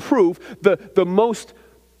major proof, the most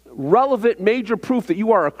relevant major proof that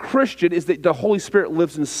you are a Christian is that the Holy Spirit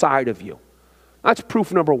lives inside of you. That's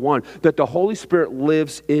proof number one, that the Holy Spirit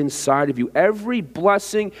lives inside of you. Every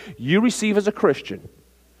blessing you receive as a Christian,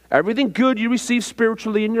 everything good you receive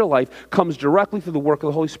spiritually in your life comes directly through the work of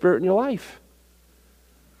the Holy Spirit in your life.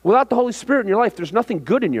 Without the Holy Spirit in your life, there's nothing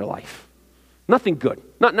good in your life. Nothing good.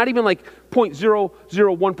 Not even like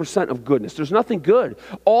 0.001% of goodness. There's nothing good.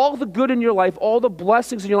 All the good in your life, all the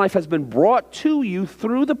blessings in your life has been brought to you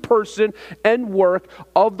through the person and work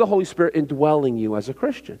of the Holy Spirit indwelling you as a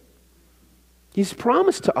Christian. He's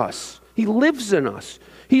promised to us. He lives in us.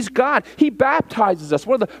 He's God. He baptizes us.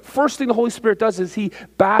 One of the first things the Holy Spirit does is he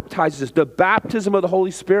baptizes us. The baptism of the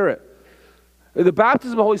Holy Spirit. The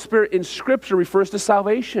baptism of the Holy Spirit in Scripture refers to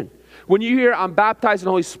salvation. When you hear I'm baptized in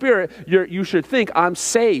the Holy Spirit, you should think I'm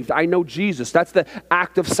saved. I know Jesus. That's the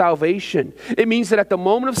act of salvation. It means that at the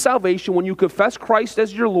moment of salvation, when you confess Christ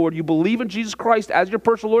as your Lord, you believe in Jesus Christ as your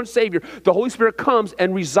personal Lord and Savior, the Holy Spirit comes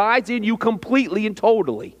and resides in you completely and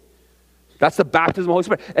totally. That's the baptism of the Holy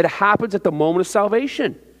Spirit. It happens at the moment of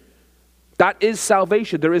salvation. That is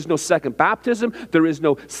salvation. There is no second baptism. There is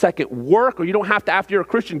no second work, or you don't have to, after you're a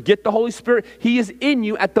Christian, get the Holy Spirit. He is in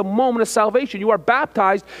you at the moment of salvation. You are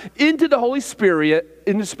baptized into the Holy Spirit,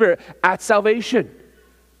 in the Spirit, at salvation.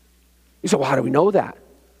 You say, well, how do we know that?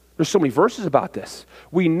 There's so many verses about this.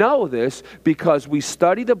 We know this because we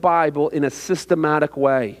study the Bible in a systematic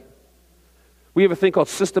way. We have a thing called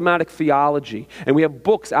systematic theology, and we have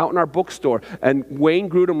books out in our bookstore, and Wayne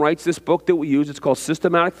Grudem writes this book that we use. It's called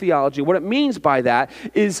Systematic Theology. What it means by that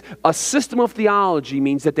is a system of theology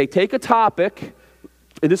means that they take a topic,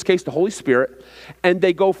 in this case the Holy Spirit, and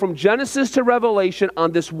they go from Genesis to Revelation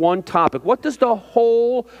on this one topic. What does the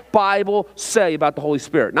whole Bible say about the Holy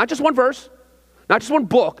Spirit? Not just one verse, not just one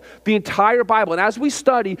book, the entire Bible. And as we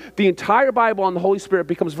study, the entire Bible on the Holy Spirit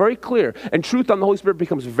becomes very clear, and truth on the Holy Spirit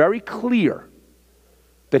becomes very clear.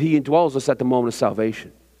 That he indwells us at the moment of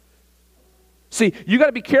salvation. See, you got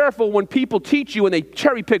to be careful when people teach you and they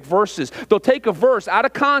cherry pick verses. They'll take a verse out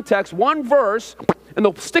of context, one verse, and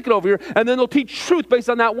they'll stick it over here, and then they'll teach truth based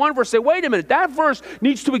on that one verse. Say, wait a minute, that verse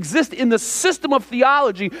needs to exist in the system of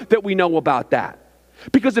theology that we know about that.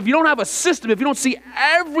 Because if you don't have a system, if you don't see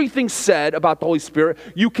everything said about the Holy Spirit,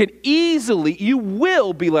 you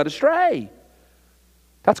will be led astray.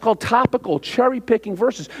 That's called topical, cherry-picking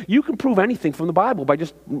verses. You can prove anything from the Bible by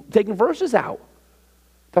just taking verses out.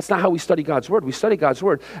 That's not how we study God's Word. We study God's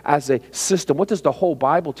Word as a system. What does the whole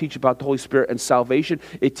Bible teach about the Holy Spirit and salvation?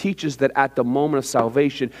 It teaches that at the moment of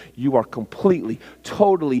salvation, you are completely,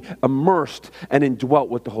 totally immersed and indwelt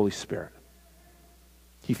with the Holy Spirit.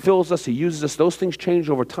 He fills us, he uses us. Those things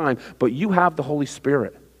change over time, but you have the Holy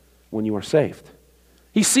Spirit when you are saved.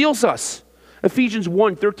 He seals us. Ephesians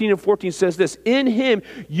 1:13-14 says this, in him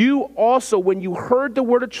you also, when you heard the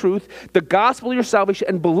word of truth, the gospel of your salvation,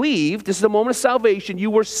 and believed, this is the moment of salvation,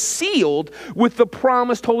 you were sealed with the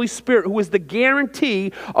promised Holy Spirit, who is the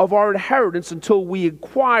guarantee of our inheritance until we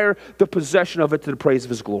acquire the possession of it to the praise of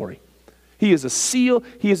his glory. He is a seal,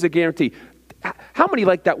 he is a guarantee. How many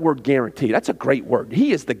like that word guarantee? That's a great word.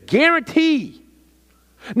 He is the guarantee.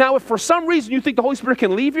 Now, if for some reason you think the Holy Spirit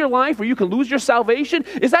can leave your life or you can lose your salvation,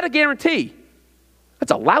 is that a guarantee?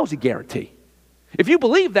 That's a lousy guarantee. If you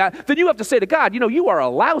believe that, then you have to say to God, you are a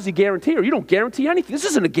lousy guarantor. You don't guarantee anything. This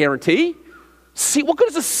isn't a guarantee. See, what good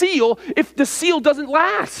is a seal if the seal doesn't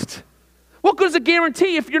last? What good is a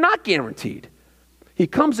guarantee if you're not guaranteed? He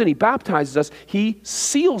comes and he baptizes us. He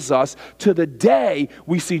seals us to the day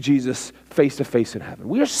we see Jesus face to face in heaven.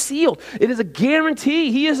 We are sealed. It is a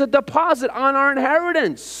guarantee. He is a deposit on our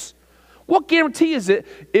inheritance. What guarantee is it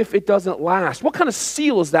if it doesn't last? What kind of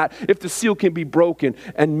seal is that if the seal can be broken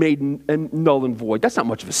and made null and void? That's not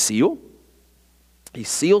much of a seal. He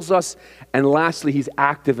seals us, and lastly, he's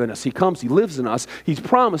active in us. He comes, he lives in us, he's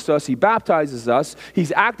promised us, he baptizes us,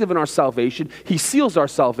 he's active in our salvation, he seals our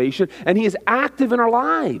salvation, and he is active in our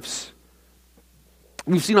lives.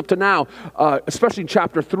 We've seen up to now, especially in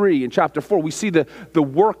chapter 3 and chapter 4, we see the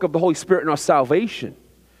work of the Holy Spirit in our salvation.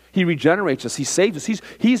 He regenerates us. He saves us.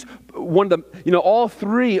 He's one of the, all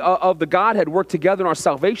three of the Godhead work together in our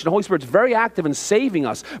salvation. The Holy Spirit's very active in saving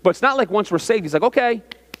us. But it's not like once we're saved, he's like, okay,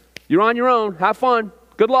 you're on your own. Have fun.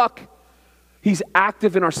 Good luck. He's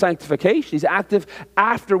active in our sanctification. He's active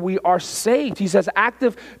after we are saved. He's as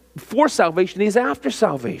active for salvation. He's after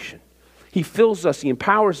salvation. He fills us, he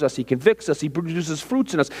empowers us, he convicts us, he produces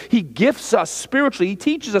fruits in us, he gifts us spiritually, he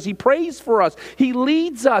teaches us, he prays for us, he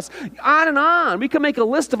leads us, on and on. We can make a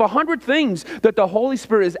list of 100 things that the Holy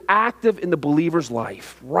Spirit is active in the believer's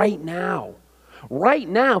life right now. Right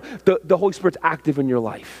now, the Holy Spirit's active in your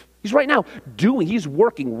life. He's right now he's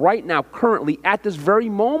working right now, currently, at this very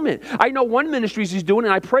moment. I know one ministry he's doing,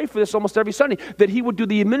 and I pray for this almost every Sunday, that he would do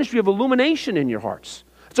the ministry of illumination in your hearts.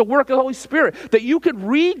 It's a work of the Holy Spirit. That you could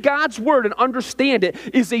read God's word and understand it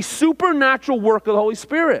is a supernatural work of the Holy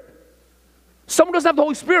Spirit. Someone who doesn't have the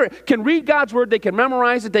Holy Spirit can read God's word, they can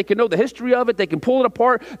memorize it, they can know the history of it, they can pull it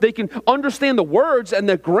apart, they can understand the words and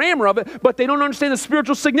the grammar of it, but they don't understand the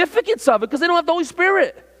spiritual significance of it because they don't have the Holy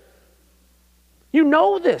Spirit. You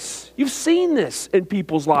know this. You've seen this in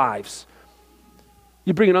people's lives.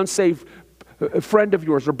 You bring an unsaved friend of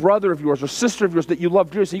yours or brother of yours or sister of yours that you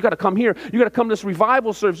love dearly. So you got to come here. You got to come to this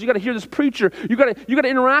revival service. You got to hear this preacher. You got to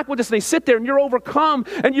interact with this. And they sit there and you're overcome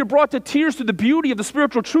and you're brought to tears through the beauty of the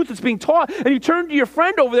spiritual truth that's being taught. And you turn to your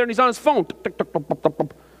friend over there and he's on his phone.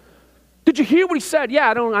 Did you hear what he said? Yeah,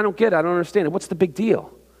 I don't get it. I don't understand it. What's the big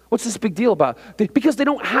deal? What's this big deal about? Because they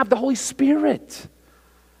don't have the Holy Spirit.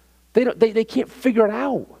 They can't figure it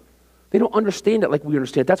out. They don't understand it like we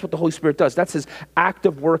understand. That's what the Holy Spirit does. That's his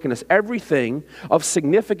active work in us. Everything of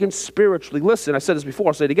significance spiritually, listen, I said this before,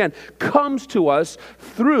 I'll say it again, comes to us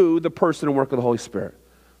through the person and work of the Holy Spirit.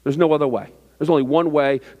 There's no other way. There's only one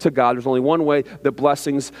way to God. There's only one way that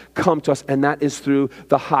blessings come to us, and that is through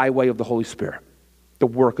the highway of the Holy Spirit, the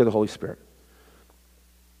work of the Holy Spirit.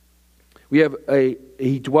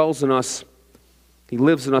 He dwells in us. He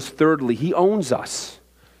lives in us. Thirdly, he owns us.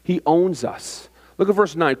 He owns us. Look at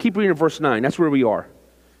verse 9. Keep reading verse 9. That's where we are.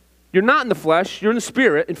 You're not in the flesh. You're in the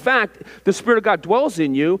Spirit. In fact, the Spirit of God dwells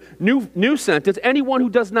in you. New sentence. Anyone who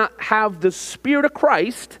does not have the Spirit of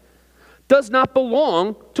Christ does not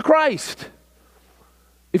belong to Christ.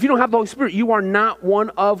 If you don't have the Holy Spirit, you are not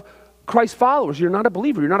one of Christ's followers. You're not a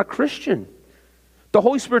believer. You're not a Christian. The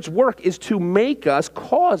Holy Spirit's work is to make us,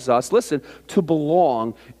 cause us, listen, to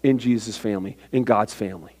belong in Jesus' family, in God's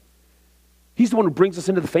family. He's the one who brings us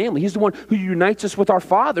into the family. He's the one who unites us with our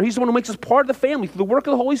Father. He's the one who makes us part of the family. Through the work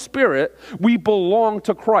of the Holy Spirit, we belong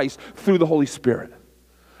to Christ through the Holy Spirit.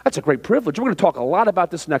 That's a great privilege. We're going to talk a lot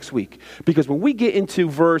about this next week. Because when we get into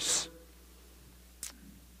verse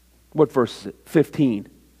 15?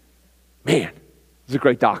 Man, there's a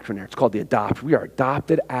great doctrine there. It's called the adoption. We are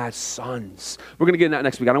adopted as sons. We're going to get into that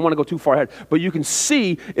next week. I don't want to go too far ahead. But you can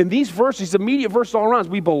see in these verses, immediate verses all around us,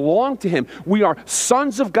 we belong to him. We are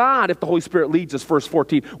sons of God if the Holy Spirit leads us, verse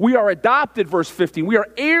 14. We are adopted, verse 15. We are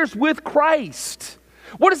heirs with Christ.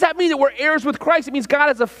 What does that mean that we're heirs with Christ? It means God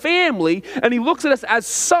has a family, and he looks at us as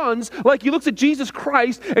sons, like he looks at Jesus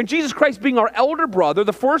Christ, and Jesus Christ being our elder brother,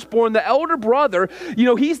 the firstborn, the elder brother. You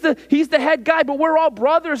know, he's the head guy, but we're all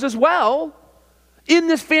brothers as well. In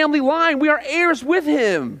this family line, we are heirs with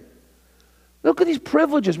him. Look at these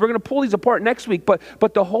privileges. We're going to pull these apart next week, but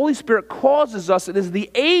the Holy Spirit causes us, it is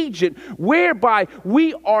the agent whereby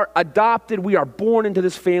we are adopted, we are born into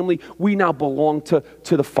this family, we now belong to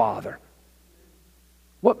the Father.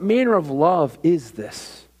 What manner of love is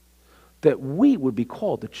this? That we would be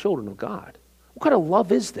called the children of God. What kind of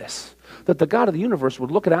love is this? That the God of the universe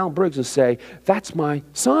would look at Alan Briggs and say, that's my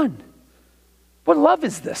son. What love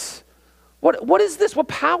is this? What is this? What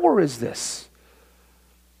power is this?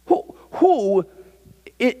 Who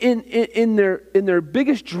in their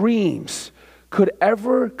biggest dreams could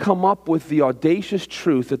ever come up with the audacious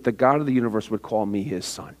truth that the God of the universe would call me his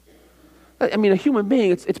son? I mean, a human being,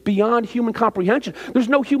 it's beyond human comprehension. There's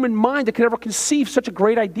no human mind that could ever conceive such a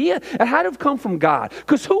great idea. It had to have come from God.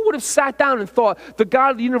 Because who would have sat down and thought, the God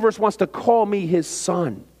of the universe wants to call me his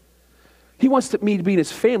son? He wants me to be in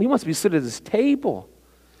his family. He wants me to sit at his table.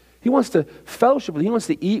 He wants to fellowship with me. He wants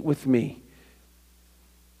to eat with me.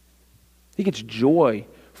 He gets joy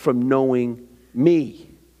from knowing me.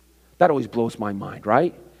 That always blows my mind,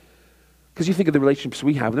 right? Because you think of the relationships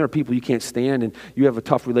we have, and there are people you can't stand and you have a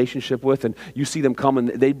tough relationship with, and you see them come and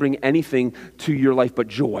they bring anything to your life but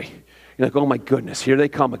joy. You're like, oh my goodness, here they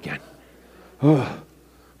come again. Oh,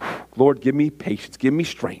 Lord, give me patience. Give me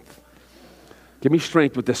strength. Give me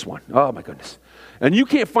strength with this one. Oh my goodness. And you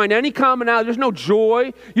can't find any commonality. There's no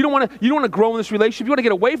joy. You don't want to grow in this relationship. You want to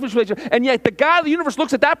get away from this relationship. And yet the God of the universe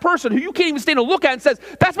looks at that person who you can't even stand and look at and says,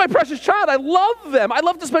 that's my precious child. I love them. I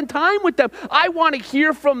love to spend time with them. I want to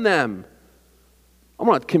hear from them. I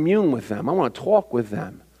want to commune with them. I want to talk with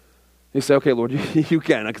them. You say, okay, Lord, you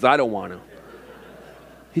can, because I don't want to.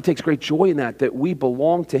 He takes great joy in that we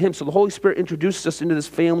belong to him. So the Holy Spirit introduces us into this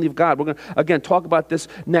family of God. We're going to, again, talk about this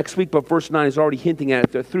next week, but verse 9 is already hinting at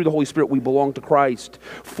it. That through the Holy Spirit, we belong to Christ.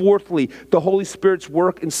 Fourthly, the Holy Spirit's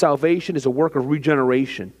work in salvation is a work of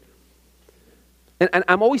regeneration. And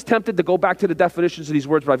I'm always tempted to go back to the definitions of these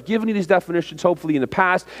words, but I've given you these definitions, hopefully, in the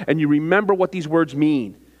past, and you remember what these words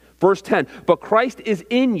mean. Verse 10, but Christ is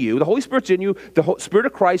in you, the Holy Spirit's in you, the Spirit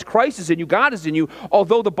of Christ, Christ is in you, God is in you.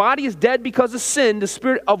 Although the body is dead because of sin, the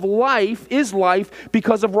Spirit of life is life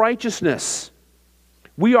because of righteousness.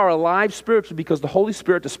 We are alive spiritually because the Holy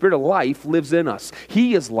Spirit, the Spirit of life, lives in us.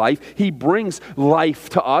 He is life. He brings life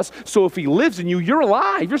to us. So if He lives in you, you're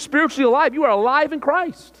alive. You're spiritually alive. You are alive in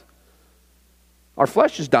Christ. Our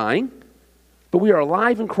flesh is dying, but we are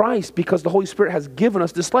alive in Christ because the Holy Spirit has given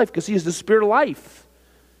us this life, because He is the Spirit of life.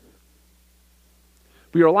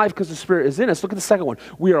 We are alive because the Spirit is in us. Look at the second one.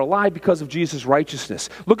 We are alive because of Jesus' righteousness.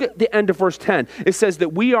 Look at the end of verse 10. It says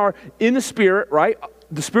that we are in the Spirit, right?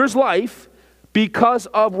 The Spirit's life because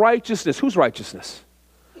of righteousness. Whose righteousness?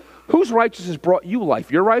 Whose righteousness brought you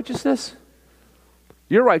life? Your righteousness?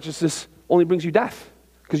 Your righteousness only brings you death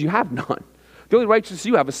because you have none. The only righteousness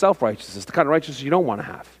you have is self-righteousness, the kind of righteousness you don't want to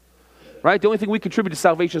have. Right? The only thing we contribute to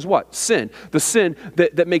salvation is what? Sin. The sin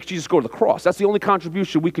that makes Jesus go to the cross. That's the only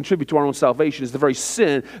contribution we contribute to our own salvation, is the very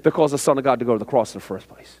sin that caused the Son of God to go to the cross in the first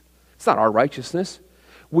place. It's not our righteousness.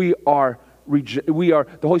 The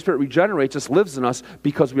Holy Spirit regenerates us, lives in us,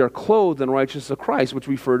 because we are clothed in the righteousness of Christ, which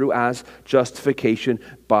we refer to as justification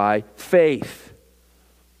by faith.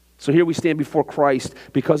 So here we stand before Christ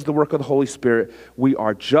because of the work of the Holy Spirit. We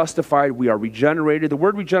are justified. We are regenerated. The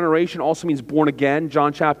word regeneration also means born again,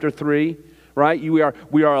 John chapter 3, right? We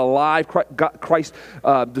are alive. Christ,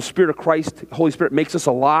 the Spirit of Christ, Holy Spirit makes us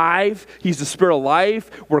alive. He's the Spirit of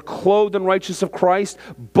life. We're clothed in righteousness of Christ,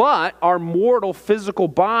 but our mortal physical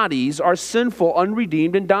bodies are sinful,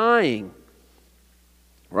 unredeemed, and dying.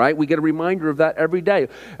 Right? We get a reminder of that every day.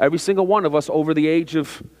 Every single one of us over the age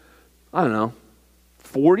of,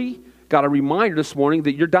 40, got a reminder this morning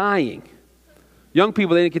that you're dying. Young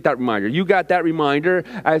people, they didn't get that reminder. You got that reminder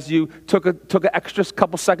as you took an extra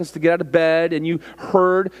couple seconds to get out of bed, and you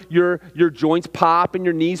heard your joints pop and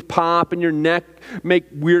your knees pop and your neck make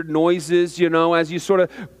weird noises, as you sort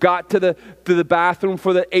of got to the bathroom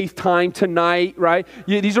for the 8th time tonight, right?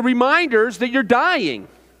 These are reminders that you're dying.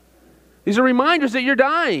 These are reminders that you're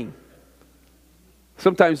dying.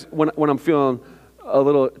 Sometimes when I'm feeling a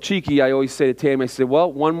little cheeky, I always say to Tammy, I say,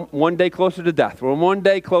 well, one day closer to death. We're one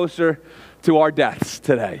day closer to our deaths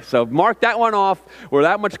today. So mark that one off. We're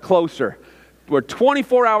that much closer. We're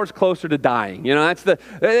 24 hours closer to dying. That's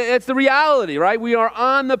the reality, right? We are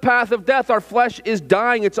on the path of death. Our flesh is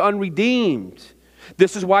dying. It's unredeemed.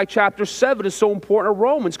 This is why chapter 7 is so important in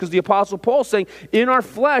Romans, because the Apostle Paul is saying, in our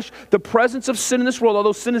flesh, the presence of sin in this world,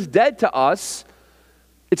 although sin is dead to us,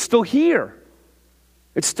 it's still here.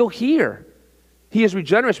 It's still here. He is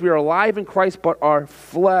regenerate. We are alive in Christ, but our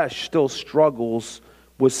flesh still struggles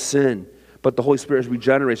with sin. But the Holy Spirit is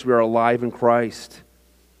regenerate. We are alive in Christ.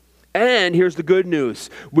 And here's the good news.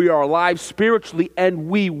 We are alive spiritually, and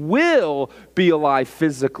we will be alive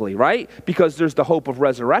physically, right? Because there's the hope of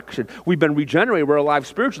resurrection. We've been regenerated. We're alive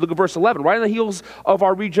spiritually. Look at verse 11. Right on the heels of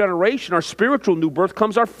our regeneration, our spiritual new birth,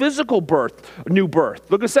 comes our physical new birth.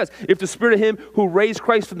 Look what it says. If the Spirit of Him who raised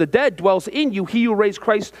Christ from the dead dwells in you, He who raised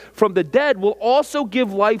Christ from the dead will also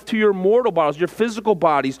give life to your mortal bodies, your physical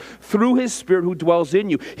bodies, through His Spirit who dwells in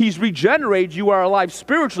you. He's regenerated. You are alive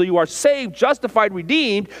spiritually. You are saved, justified,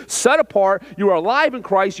 redeemed, set apart. You are alive in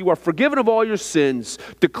Christ. You are forgiven of all your sins,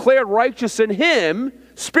 declared righteous in Him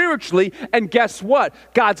spiritually. And guess what?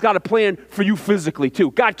 God's got a plan for you physically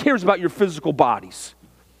too. God cares about your physical bodies.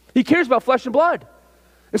 He cares about flesh and blood.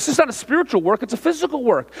 It's just not a spiritual work, it's a physical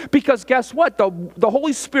work. Because guess what? The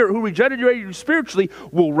Holy Spirit who regenerated you spiritually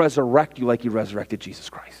will resurrect you like He resurrected Jesus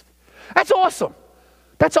Christ. That's awesome.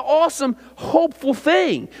 That's an awesome, hopeful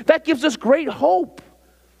thing. That gives us great hope.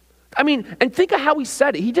 And think of how He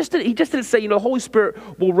said it. He just didn't say, the Holy Spirit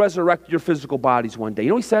will resurrect your physical bodies one day. You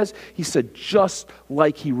know what He says? He said, just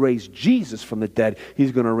like He raised Jesus from the dead,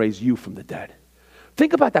 He's going to raise you from the dead.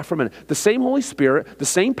 Think about that for a minute. The same Holy Spirit, the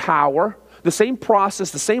same power, the same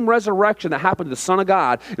process, the same resurrection that happened to the Son of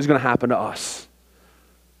God is going to happen to us.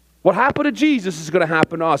 What happened to Jesus is going to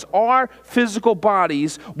happen to us. Our physical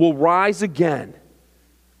bodies will rise again.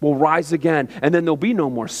 And then there'll be no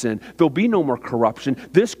more sin. There'll be no more corruption.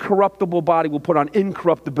 This corruptible body will put on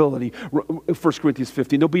incorruptibility. 1 Corinthians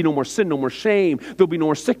 15. There'll be no more sin, no more shame. There'll be no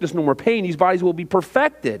more sickness, no more pain. These bodies will be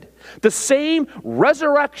perfected. The same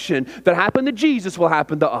resurrection that happened to Jesus will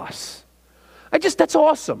happen to us. That's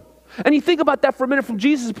awesome. And you think about that for a minute from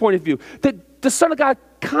Jesus' point of view, that the Son of God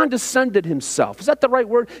condescended Himself. Is that the right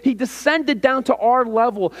word? He descended down to our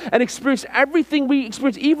level and experienced everything we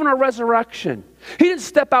experience, even our resurrection. He didn't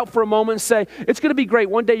step out for a moment and say, it's going to be great.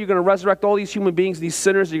 One day you're going to resurrect all these human beings, these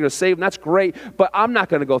sinners, and you're going to save them. That's great, but I'm not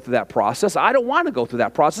going to go through that process. I don't want to go through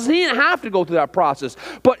that process. He didn't have to go through that process.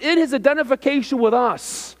 But in His identification with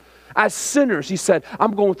us, As sinners, he said,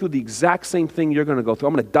 I'm going through the exact same thing you're going to go through.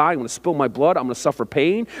 I'm going to die. I'm going to spill my blood. I'm going to suffer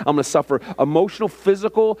pain. I'm going to suffer emotional,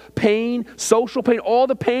 physical pain, social pain, all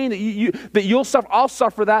the pain that you'll suffer. I'll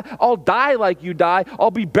suffer that. I'll die like you die.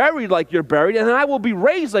 I'll be buried like you're buried. And then I will be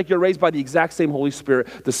raised like you're raised by the exact same Holy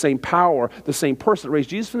Spirit, the same power, the same person that raised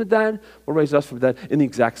Jesus from the dead will raise us from the dead in the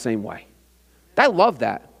exact same way. I love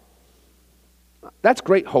that. That's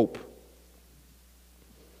great hope.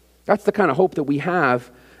 That's the kind of hope that we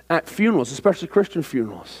have at funerals, especially Christian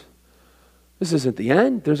funerals. This isn't the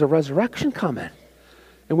end. There's a resurrection coming.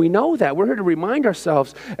 And we know that. We're here to remind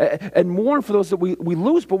ourselves and mourn for those that we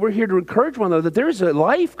lose, but we're here to encourage one another that there's a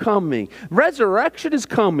life coming. Resurrection is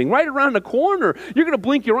coming right around the corner. You're going to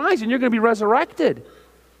blink your eyes and you're going to be resurrected.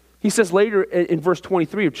 He says later in verse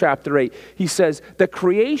 23 of chapter 8, he says that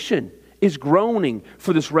creation is groaning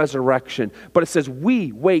for this resurrection. But it says,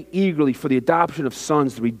 we wait eagerly for the adoption of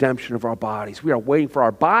sons, the redemption of our bodies. We are waiting for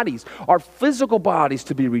our bodies, our physical bodies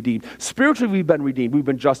to be redeemed. Spiritually, we've been redeemed. We've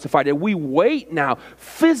been justified. And we wait now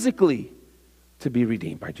physically to be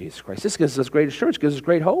redeemed by Jesus Christ. This gives us great assurance, gives us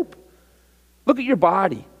great hope. Look at your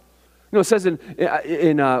body. You know, it says in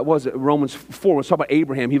what was it, Romans 4, when it's talking about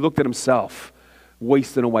Abraham, he looked at himself,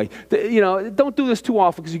 wasting away. You know, don't do this too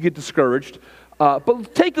often because you get discouraged.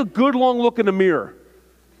 But take a good long look in the mirror,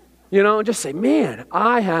 you know, and just say, man,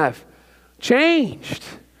 I have changed.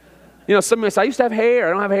 You know, some of us, I used to have hair. I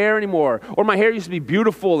don't have hair anymore. Or my hair used to be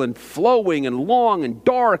beautiful and flowing and long and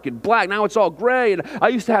dark and black. Now it's all gray. And I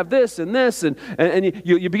used to have this and this. And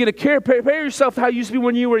you begin to prepare yourself how you used to be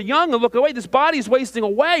when you were young and look away. This body is wasting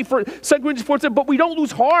away. For 2 Corinthians 4 said, but we don't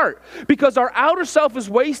lose heart because our outer self is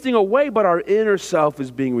wasting away, but our inner self is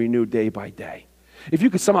being renewed day by day. If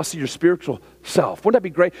you could somehow see your spiritual self, wouldn't that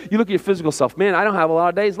be great? You look at your physical self, man, I don't have a lot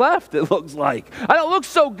of days left, it looks like. I don't look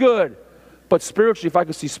so good. But spiritually, if I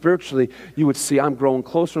could see spiritually, you would see I'm growing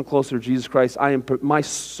closer and closer to Jesus Christ. My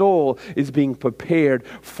soul is being prepared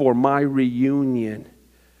for my reunion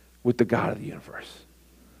with the God of the universe.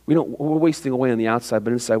 We're wasting away on the outside,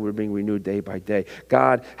 but inside we're being renewed day by day.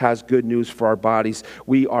 God has good news for our bodies.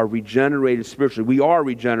 We are regenerated spiritually. We are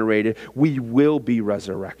regenerated. We will be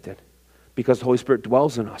resurrected. Because the Holy Spirit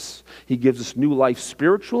dwells in us. He gives us new life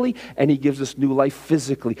spiritually, and He gives us new life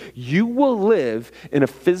physically. You will live in a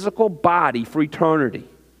physical body for eternity.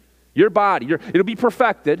 Your body, it'll be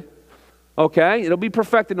perfected, okay? It'll be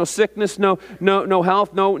perfected. No sickness, no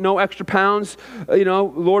health, no extra pounds. You know,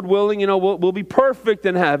 Lord willing, you know, we'll be perfect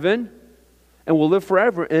in heaven, and we'll live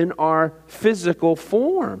forever in our physical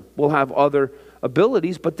form. We'll have other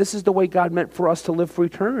abilities, but this is the way God meant for us to live for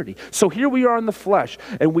eternity. So here we are in the flesh,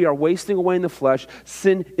 and we are wasting away in the flesh.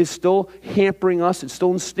 Sin is still hampering us. It's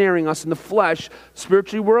still ensnaring us in the flesh.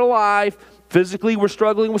 Spiritually, we're alive. Physically, we're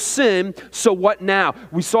struggling with sin. So what now?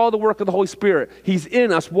 We saw the work of the Holy Spirit. He's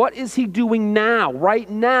in us. What is He doing now, right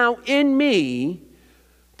now in me,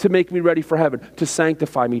 to make me ready for heaven, to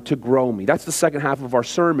sanctify me, to grow me? That's the second half of our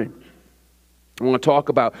sermon. I want to talk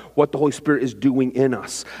about what the Holy Spirit is doing in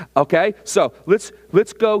us. Okay? So let's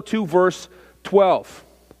go to verse 12.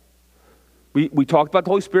 We talked about the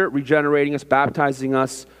Holy Spirit regenerating us, baptizing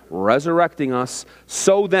us, resurrecting us.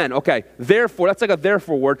 So then, okay, therefore, that's like a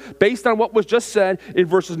therefore word. Based on what was just said in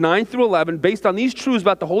verses 9 through 11, based on these truths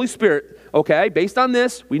about the Holy Spirit, okay, based on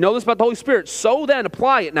this, we know this about the Holy Spirit. So then,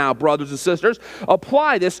 apply it now, brothers and sisters.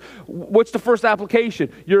 Apply this. What's the first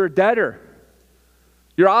application? You're a debtor.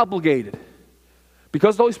 You're obligated.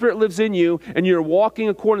 Because the Holy Spirit lives in you and you're walking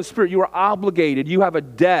according to the Spirit, you are obligated. You have a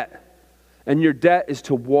debt. And your debt is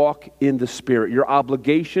to walk in the Spirit. Your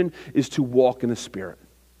obligation is to walk in the Spirit,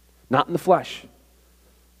 not in the flesh.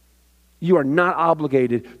 You are not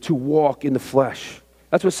obligated to walk in the flesh.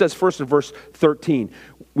 That's what it says first in verse 13.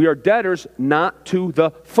 We are debtors not to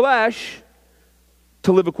the flesh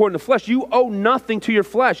to live according to the flesh. You owe nothing to your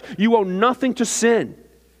flesh. You owe nothing to sin.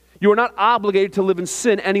 You are not obligated to live in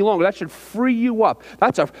sin any longer. That should free you up.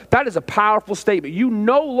 That is a powerful statement. You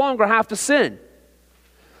no longer have to sin.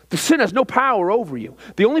 The sin has no power over you.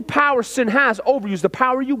 The only power sin has over you is the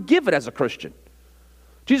power you give it as a Christian.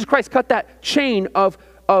 Jesus Christ cut that chain of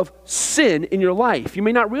sin in your life. You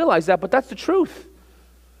may not realize that, but that's the truth.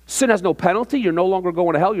 Sin has no penalty. You're no longer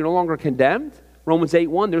going to hell. You're no longer condemned. Romans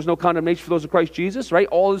 8:1, there's no condemnation for those of Christ Jesus, right?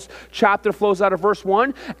 All this chapter flows out of verse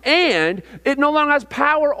 1. And it no longer has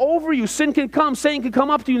power over you. Sin can come. Satan can come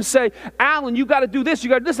up to you and say, Alan, you got to do this. You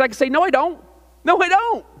got to do this. And I can say, no, I don't. No, I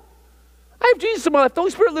don't. I have Jesus in my life. The Holy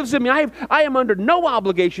Spirit lives in me. I am under no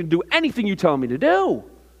obligation to do anything you tell me to do.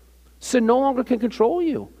 Sin no longer can control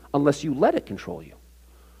you unless you let it control you,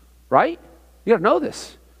 right? You got to know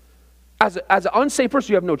this. As an unsaved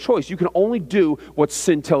person, you have no choice. You can only do what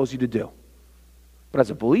sin tells you to do. But as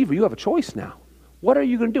a believer, you have a choice now. What are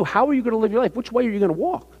you going to do? How are you going to live your life? Which way are you going to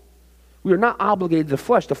walk? We are not obligated to the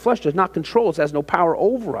flesh. The flesh does not control us, has no power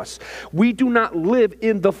over us. We do not live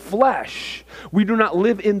in the flesh. We do not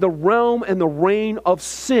live in the realm and the reign of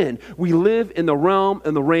sin. We live in the realm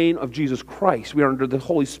and the reign of Jesus Christ. We are under the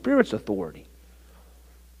Holy Spirit's authority.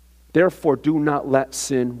 Therefore, do not let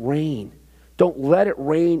sin reign. Don't let it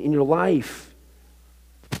reign in your life.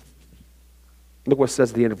 Look what it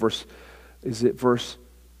says at the end of verse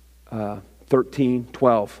 13,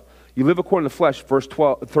 12. You live according to the flesh, verse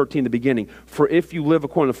 13, the beginning. For if you live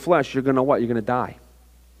according to the flesh, you're going to what? You're going to die.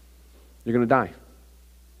 You're going to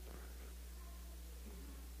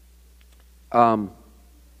die.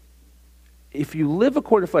 If you live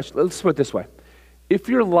according to the flesh, let's put it this way. If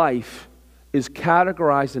your life is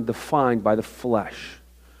categorized and defined by the flesh,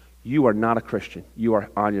 you are not a Christian. You are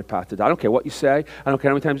on your path to die. I don't care what you say. I don't care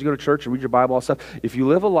how many times you go to church and read your Bible, all stuff. If you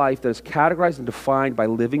live a life that is categorized and defined by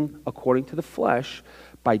living according to the flesh,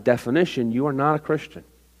 by definition, you are not a Christian.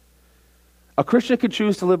 A Christian can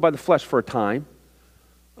choose to live by the flesh for a time.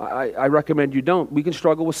 I recommend you don't. We can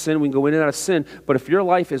struggle with sin. We can go in and out of sin. But if your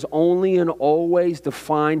life is only and always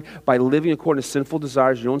defined by living according to sinful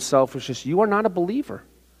desires, your own selfishness, you are not a believer.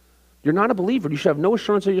 You're not a believer. You should have no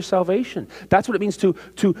assurance of your salvation. That's what it means to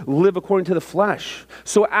live according to the flesh.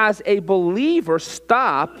 So as a believer,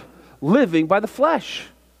 stop living by the flesh.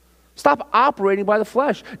 Stop operating by the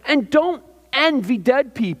flesh. And don't envy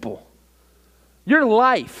dead people. Your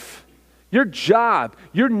life, your job,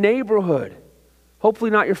 your neighborhood,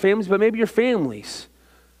 hopefully not your families, but maybe your families,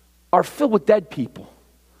 are filled with dead people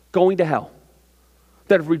going to hell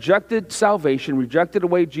that have rejected salvation, rejected the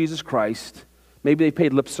way of Jesus Christ. Maybe they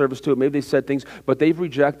paid lip service to it. Maybe they said things, but they've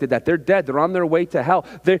rejected that. They're dead. They're on their way to hell.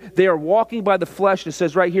 They are walking by the flesh. It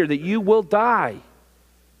says right here that you will die.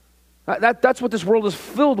 That's what this world is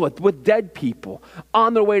filled with dead people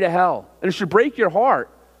on their way to hell. And it should break your heart.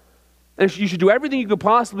 And you should do everything you could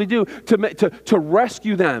possibly do to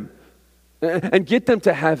rescue them and get them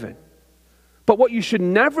to heaven. But what you should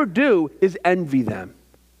never do is envy them.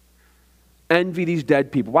 Envy these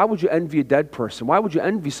dead people. Why would you envy a dead person? Why would you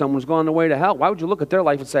envy someone who's gone on the way to hell? Why would you look at their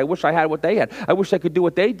life and say, I wish I had what they had. I wish I could do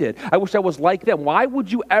what they did. I wish I was like them. Why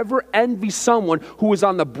would you ever envy someone who is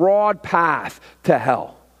on the broad path to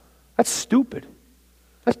hell? That's stupid.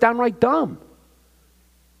 That's downright dumb.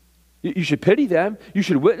 You should pity them. You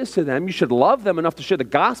should witness to them. You should love them enough to share the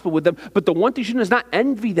gospel with them. But the one thing you should do is not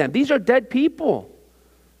envy them. These are dead people.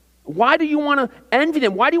 Why do you want to envy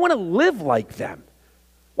them? Why do you want to live like them?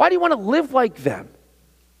 Why do you want to live like them?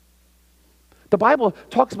 The Bible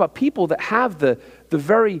talks about people that have the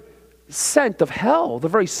very scent of hell, the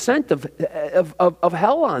very scent of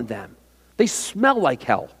hell on them. They smell like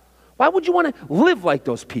hell. Why would you want to live like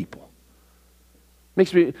those people?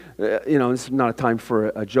 Makes me, this is not a time for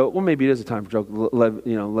a joke. Well, maybe it is a time for a joke,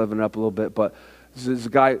 living it up a little bit. But this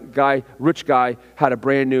rich guy, had a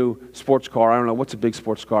brand new sports car. I don't know, what's a big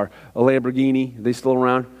sports car? A Lamborghini. Are they still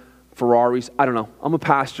around? Ferraris. I don't know. I'm a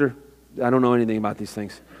pastor. I don't know anything about these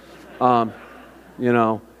things. A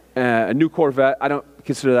new Corvette. I don't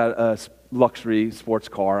consider that a luxury sports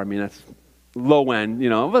car. I mean, that's low end,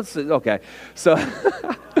 But okay. So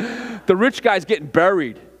the rich guy's getting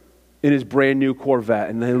buried in his brand new Corvette,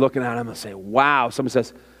 and they're looking at him and say, wow. Someone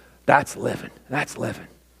says, that's living. That's living.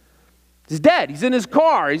 He's dead. He's in his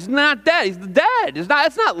car. He's not dead. He's dead.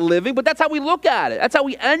 That's not living, but that's how we look at it. That's how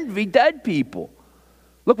we envy dead people.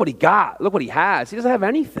 Look what he got. Look what he has. He doesn't have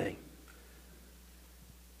anything.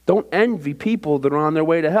 Don't envy people that are on their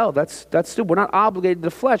way to hell. That's stupid. We're not obligated to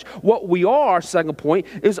the flesh. What we are, second point,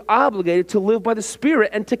 is obligated to live by the Spirit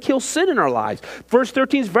and to kill sin in our lives. Verse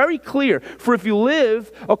 13 is very clear. For if you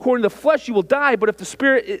live according to the flesh, you will die. But if the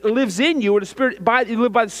Spirit lives in you, or the Spirit you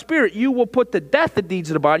live by the Spirit, you will put to death the deeds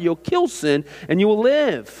of the body. You'll kill sin, and you will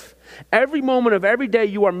live. Every moment of every day,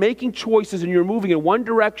 you are making choices, and you're moving in one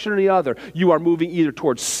direction or the other. You are moving either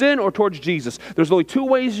towards sin or towards Jesus. There's only two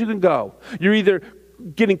ways you can go. You're either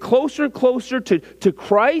getting closer and closer to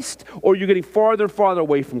Christ, or you're getting farther and farther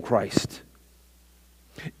away from Christ.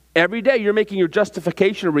 Every day you're making your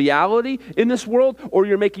justification a reality in this world, or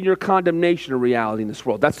you're making your condemnation a reality in this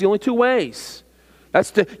world. That's the only two ways.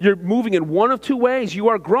 You're moving in one of two ways. You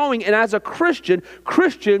are growing, and as a Christian,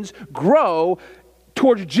 Christians grow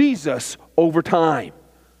towards Jesus over time.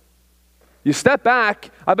 You step back.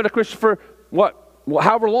 I've been a Christian for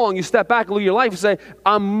however long. You step back and look at your life and say,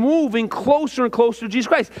 I'm moving closer and closer to Jesus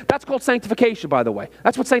Christ. That's called sanctification, by the way.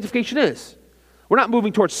 That's what sanctification is. We're not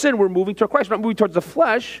moving towards sin. We're moving toward Christ. We're not moving towards the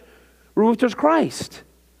flesh. We're moving towards Christ.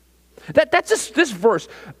 That's just this verse.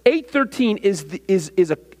 8:13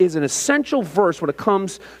 is an essential verse when it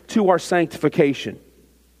comes to our sanctification.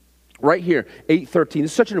 Right here, 8:13.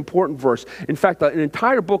 It's such an important verse. In fact, an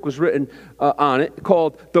entire book was written on it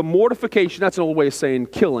called The Mortification. That's an old way of saying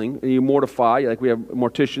killing. You mortify, like we have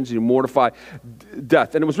morticians, you mortify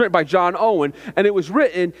death. And it was written by John Owen, and it was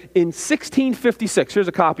written in 1656. Here's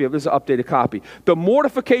a copy of it. This is an updated copy. The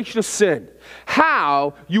Mortification of Sin.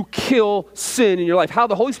 How you kill sin in your life. How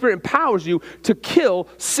the Holy Spirit empowers you to kill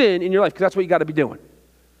sin in your life, because that's what you got to be doing.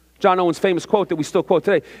 John Owen's famous quote that we still quote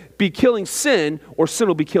today, be killing sin or sin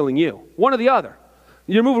will be killing you. One or the other.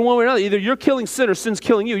 You're moving one way or another. Either you're killing sin or sin's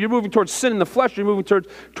killing you. You're moving towards sin in the flesh, or you're moving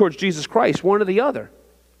towards Jesus Christ. One or the other.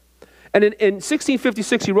 And in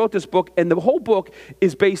 1656, he wrote this book, and the whole book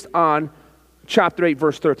is based on chapter 8,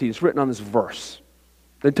 verse 13. It's written on this verse.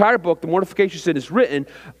 The entire book, The Mortification of Sin, is written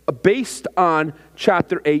based on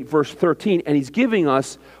chapter 8, verse 13, and he's giving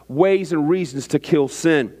us ways and reasons to kill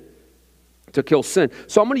sin. To kill sin.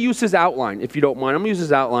 So I'm going to use his outline, if you don't mind. I'm going to use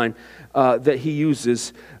his outline that he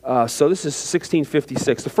uses. So this is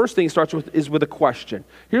 1656. The first thing he starts with is with a question.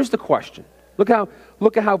 Here's the question. Look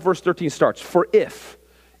at how verse 13 starts. For if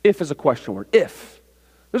is a question word. If.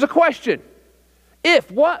 There's a question.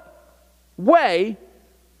 If, what way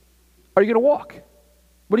are you going to walk?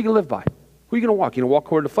 What are you going to live by? Who are you going to walk? You're going to walk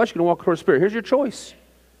toward the flesh, you're going to walk toward the spirit. Here's your choice.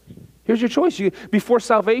 Here's your choice. Before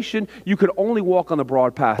salvation, you could only walk on the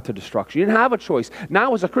broad path to destruction. You didn't have a choice.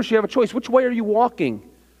 Now as a Christian, you have a choice. Which way are you walking,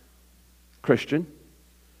 Christian?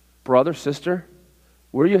 Brother, sister?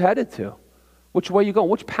 Where are you headed to? Which way are you going?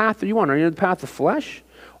 Which path are you on? Are you on the path of flesh,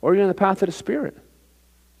 or are you on the path of the spirit?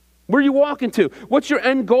 Where are you walking to? What's your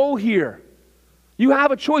end goal here? You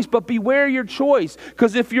have a choice, but beware your choice.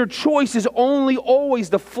 Because if your choice is only always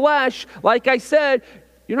the flesh, like I said,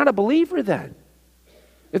 you're not a believer then.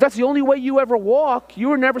 If that's the only way you ever walk, you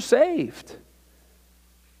were never saved.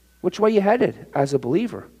 Which way are you headed as a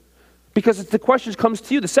believer? Because the question comes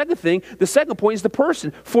to you. The second point is the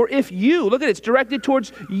person. For if you, look at it, it's directed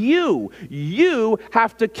towards you. You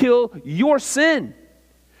have to kill your sin.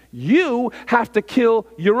 You have to kill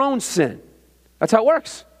your own sin. That's how it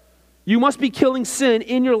works. You must be killing sin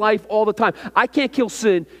in your life all the time. I can't kill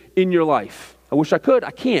sin in your life. I wish I could.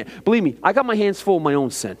 I can't. Believe me, I got my hands full of my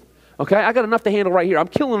own sin. Okay, I got enough to handle right here. I'm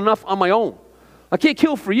killing enough on my own. I can't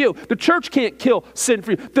kill for you. The church can't kill sin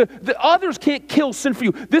for you. The others can't kill sin for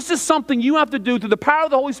you. This is something you have to do through the power of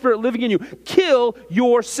the Holy Spirit living in you. Kill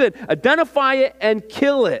your sin. Identify it and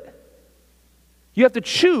kill it. You have to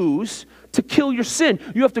choose to kill your sin.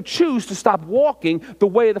 You have to choose to stop walking the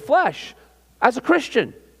way of the flesh as a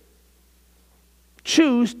Christian.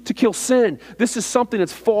 Choose to kill sin. This is something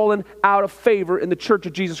that's fallen out of favor in the Church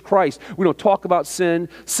of Jesus Christ. We don't talk about sin.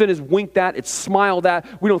 Sin is winked at. It's smiled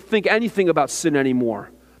at. We don't think anything about sin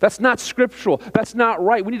anymore. That's not scriptural. That's not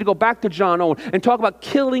right. We need to go back to John Owen and talk about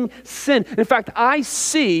killing sin. In fact, I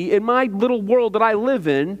see in my little world that I live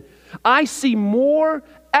in, I see more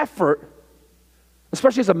effort,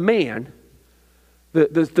 especially as a man,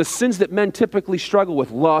 the sins that men typically struggle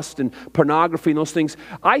with, lust and pornography and those things,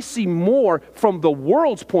 I see more from the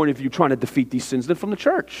world's point of view trying to defeat these sins than from the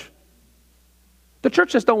church. The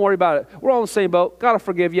church says, don't worry about it. We're all in the same boat. God will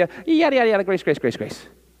forgive you. Yada, yada, yada. Grace, grace, grace, grace.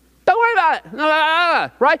 Don't worry about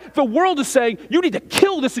it. Right? The world is saying, you need to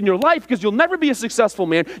kill this in your life because you'll never be a successful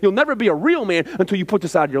man. You'll never be a real man until you put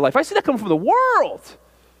this out of your life. I see that coming from the world.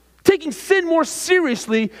 Taking sin more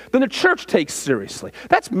seriously than the church takes seriously.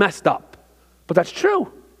 That's messed up. But that's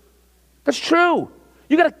true. That's true.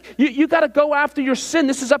 You gotta go after your sin.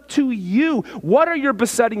 This is up to you. What are your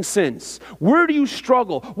besetting sins? Where do you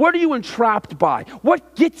struggle? What are you entrapped by?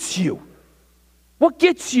 What gets you? What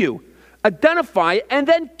gets you? Identify it and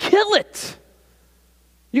then kill it.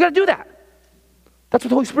 You gotta do that. That's what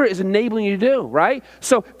the Holy Spirit is enabling you to do, right?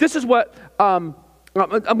 So this is what I'm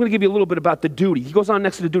going to give you a little bit about the duty. He goes on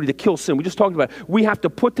next to the duty to kill sin. We just talked about it. We have to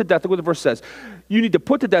put to death. Look what the verse says. You need to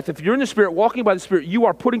put to death. If you're in the Spirit, walking by the Spirit, you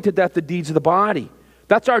are putting to death the deeds of the body.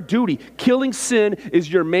 That's our duty. Killing sin is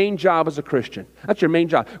your main job as a Christian. That's your main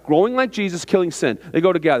job. Growing like Jesus, killing sin. They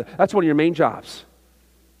go together. That's one of your main jobs.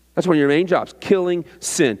 That's one of your main jobs. Killing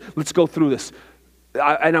sin. Let's go through this.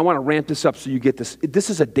 And I want to ramp this up so you get this. This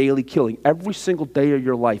is a daily killing. Every single day of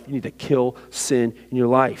your life, you need to kill sin in your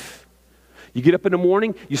life. You get up in the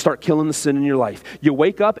morning, you start killing the sin in your life. You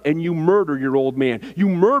wake up and you murder your old man. You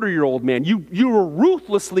murder your old man. You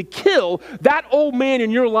ruthlessly kill that old man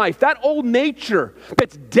in your life, that old nature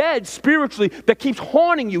that's dead spiritually, that keeps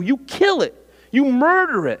haunting you. You kill it. You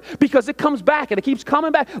murder it because it comes back and it keeps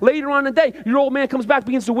coming back. Later on in the day, your old man comes back,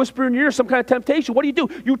 begins to whisper in your ear some kind of temptation. What do?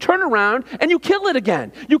 You turn around and you kill it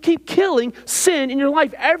again. You keep killing sin in your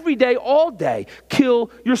life every day, all day.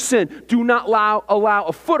 Kill your sin. Do not allow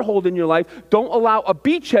a foothold in your life. Don't allow a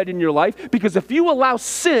beachhead in your life, because if you allow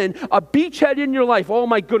sin, a beachhead in your life, oh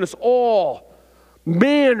my goodness, all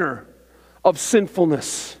manner of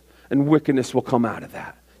sinfulness and wickedness will come out of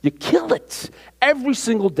that. You kill it every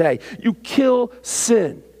single day. You kill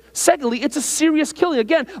sin. Secondly, it's a serious killing.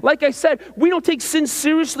 Again, like I said, we don't take sin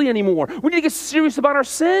seriously anymore. We need to get serious about our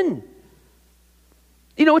sin.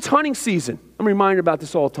 You know, it's hunting season. I'm reminded about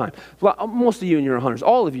this all the time. Well, most of you, you're hunters.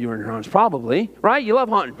 All of you are hunters, probably, right? You love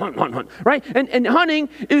hunting, hunt, right? And hunting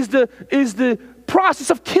is the process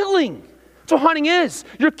of killing. That's what hunting is.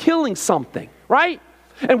 You're killing something, right?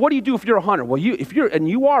 And what do you do if you're a hunter? Well, a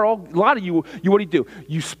lot of you, what do?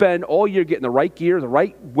 You spend all year getting the right gear, the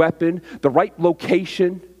right weapon, the right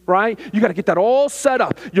location, right? You got to get that all set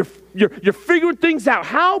up. You're figuring things out.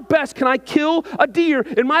 How best can I kill a deer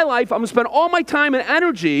in my life? I'm going to spend all my time and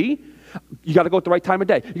energy. You got to go at the right time of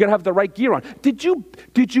day. You got to have the right gear on. Did you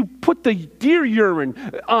put the deer urine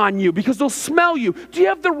on you because they'll smell you? Do you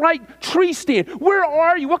have the right tree stand? Where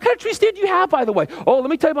are you? What kind of tree stand do you have, by the way? Oh, let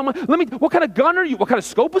me tell you about what kind of gun are you? What kind of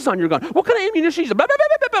scope is on your gun? What kind of ammunition is it? Blah, blah,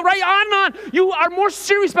 blah, blah, blah, right on and on. You are more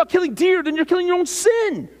serious about killing deer than you're killing your own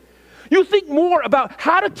sin. You think more about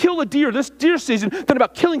how to kill a deer this deer season than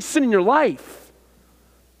about killing sin in your life.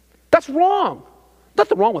 That's wrong.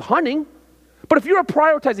 Nothing wrong with hunting. But if you're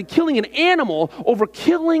prioritizing killing an animal over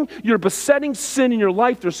killing your besetting sin in your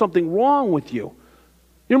life, there's something wrong with you.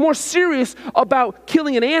 You're more serious about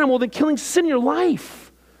killing an animal than killing sin in your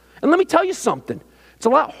life. And let me tell you something. It's a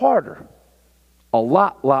lot harder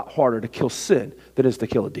to kill sin than it is to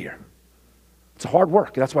kill a deer. It's hard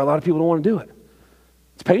work. That's why a lot of people don't want to do it.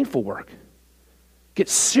 It's painful work. Get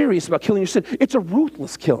serious about killing your sin. It's a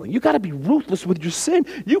ruthless killing. You got to be ruthless with your sin.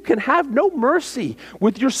 You can have no mercy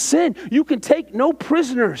with your sin. You can take no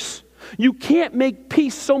prisoners. You can't make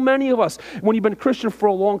peace. So many of us, when you've been a Christian for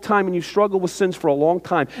a long time and you struggle with sins for a long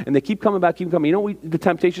time, and they keep coming back, you know, the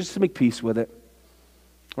temptation is to make peace with it,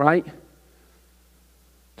 right?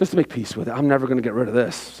 Just to make peace with it. I'm never going to get rid of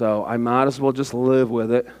this, so I might as well just live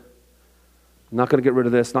with it. I'm not going to get rid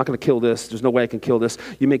of this, not going to kill this. There's no way I can kill this.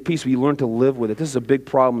 You make peace, you learn to live with it. This is a big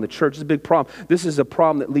problem in the church. This is a big problem. This is a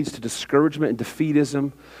problem that leads to discouragement and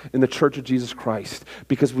defeatism in the church of Jesus Christ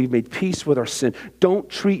because we've made peace with our sin. Don't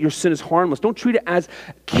treat your sin as harmless. Don't treat it as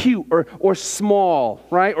cute or small,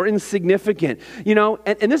 right, or insignificant. You know,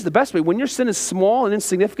 and this is the best way. When your sin is small and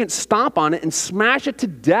insignificant, stomp on it and smash it to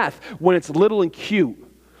death when it's little and cute.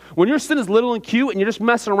 When your sin is little and cute and you're just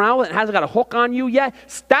messing around with it and it hasn't got a hook on you yet,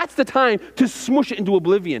 that's the time to smush it into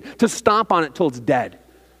oblivion, to stomp on it till it's dead.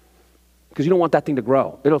 Because you don't want that thing to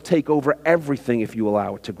grow. It'll take over everything if you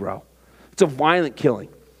allow it to grow. It's a violent killing.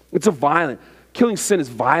 Killing sin is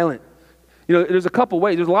violent. You know, there's a couple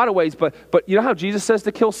ways. There's a lot of ways, but you know how Jesus says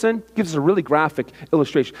to kill sin? He gives us a really graphic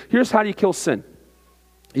illustration. Here's how do you kill sin.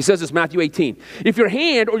 He says this, Matthew 18. If your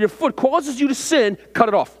hand or your foot causes you to sin, cut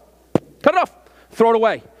it off. Cut it off. Throw it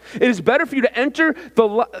away. It is better for you to enter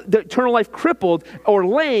the eternal life crippled or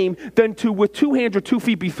lame than to, with 2 hands or 2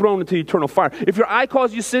 feet, be thrown into the eternal fire. If your eye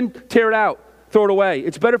causes you sin, tear it out. Throw it away.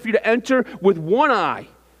 It's better for you to enter with 1 eye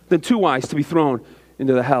than 2 eyes to be thrown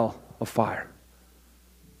into the hell of fire.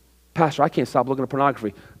 Pastor, I can't stop looking at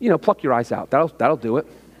pornography. You know, pluck your eyes out. That'll do it.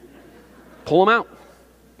 Pull them out.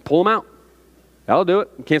 Pull them out. That'll do it.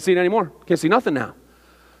 You can't see it anymore. Can't see nothing now.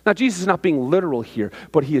 Now, Jesus is not being literal here,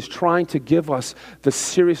 but he is trying to give us the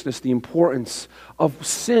seriousness, the importance of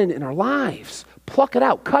sin in our lives. Pluck it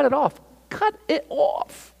out. Cut it off. Cut it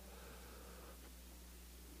off.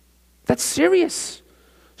 That's serious.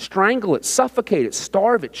 Strangle it, suffocate it,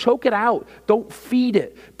 starve it, choke it out. Don't feed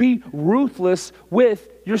it. Be ruthless with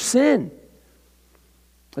your sin.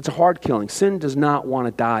 It's a hard killing. Sin does not want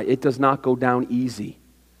to die. It does not go down easy.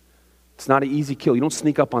 It's not an easy kill. You don't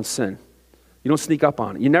sneak up on sin. You don't sneak up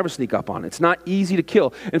on it. You never sneak up on it. It's not easy to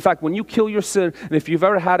kill. In fact, when you kill your sin, and if you've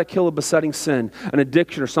ever had to kill a besetting sin, an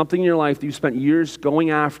addiction or something in your life that you spent years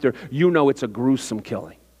going after, you know it's a gruesome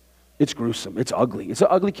killing. It's gruesome. It's ugly. It's an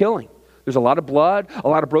ugly killing. There's a lot of blood, a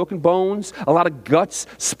lot of broken bones, a lot of guts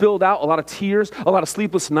spilled out, a lot of tears, a lot of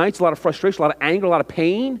sleepless nights, a lot of frustration, a lot of anger, a lot of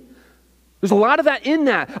pain. There's a lot of that in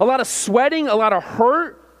that. A lot of sweating, a lot of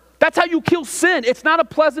hurt. That's how you kill sin. It's not a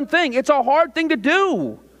pleasant thing. It's a hard thing to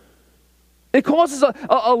do. It causes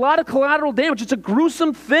a lot of collateral damage. It's a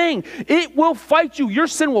gruesome thing. It will fight you. Your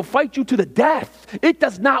sin will fight you to the death. It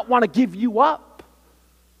does not want to give you up.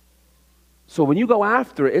 So when you go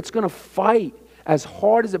after it, it's going to fight as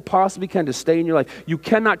hard as it possibly can to stay in your life. You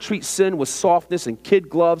cannot treat sin with softness and kid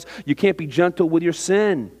gloves. You can't be gentle with your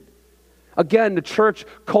sin. Again, the church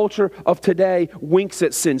culture of today winks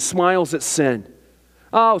at sin, smiles at sin.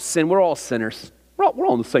 Oh, sin, we're all sinners. We're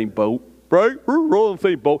all in the same boat, right? We're all in the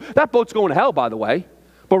same boat. That boat's going to hell, by the way.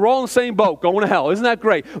 But we're all in the same boat, going to hell. Isn't that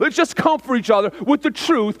great? Let's just comfort each other with the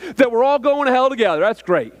truth that we're all going to hell together. That's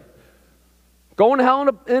great. Going to hell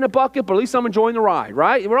in a bucket, but at least I'm enjoying the ride,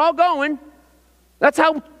 right? We're all going. That's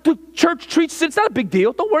how the church treats sin. It's not a big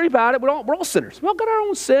deal. Don't worry about it. We're all sinners. We all got our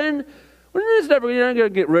own sin. You're not going to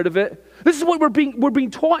get rid of it. This is what we're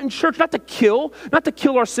being taught in church, not to kill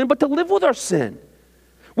our sin, but to live with our sin.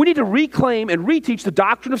 We need to reclaim and reteach the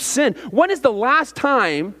doctrine of sin. When is the last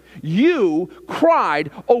time you cried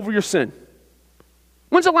over your sin?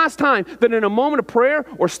 When's the last time that in a moment of prayer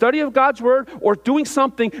or study of God's word or doing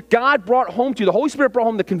something, God brought home to you, the Holy Spirit brought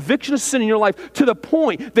home the conviction of sin in your life to the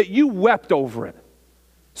point that you wept over it?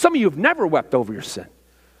 Some of you have never wept over your sin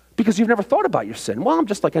because you've never thought about your sin. Well, I'm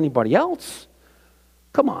just like anybody else.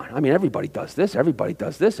 Come on. I mean, everybody does this. Everybody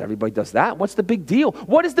does this. Everybody does that. What's the big deal?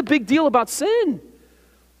 What is the big deal about sin?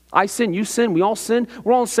 I sin, you sin, we all sin.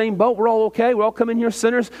 We're all in the same boat. We're all okay. We all come in here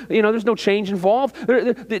sinners. There's no change involved.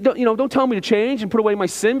 Don't tell me to change and put away my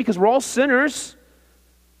sin because we're all sinners.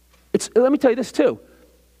 Let me tell you this too.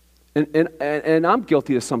 And I'm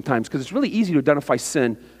guilty of this sometimes because it's really easy to identify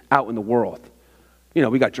sin out in the world.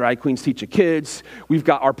 We got drag queens teaching kids. We've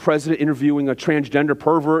got our president interviewing a transgender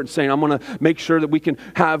pervert and saying, I'm going to make sure that we can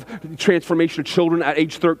have transformation of children at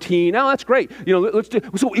age 13. Oh, that's great. Let's do,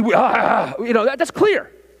 that's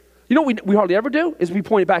clear. What we hardly ever do is we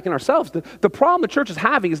point it back in ourselves. The problem the church is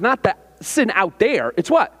having is not the sin out there. It's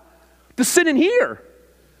what? The sin in here.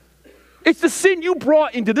 It's the sin you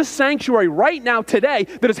brought into this sanctuary right now today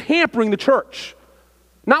that is hampering the church.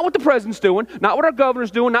 Not what the president's doing, not what our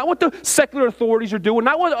governor's doing, not what the secular authorities are doing,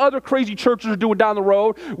 not what other crazy churches are doing down the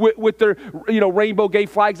road with their rainbow gay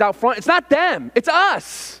flags out front. It's not them. It's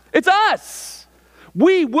us. It's us.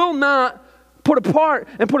 We will not put apart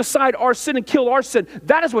and put aside our sin and kill our sin.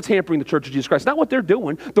 That is what's hampering the Church of Jesus Christ, not what they're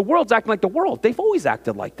doing. The world's acting like the world. They've always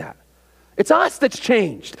acted like that. It's us that's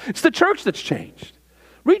changed. It's the church that's changed.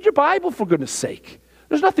 Read your Bible, for goodness sake.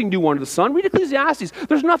 There's nothing new under the sun. Read Ecclesiastes.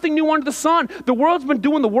 There's nothing new under the sun. The world's been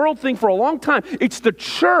doing the world thing for a long time. It's the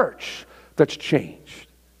church that's changed.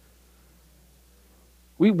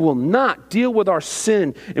 We will not deal with our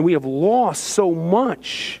sin, and we have lost so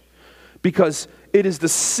much because it is the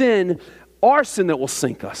sin, our sin, that will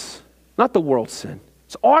sink us, not the world's sin.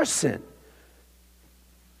 It's our sin.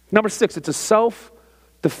 Number 6, it's a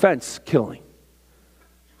self-defense killing.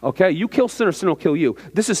 Okay, you kill sin or sin will kill you.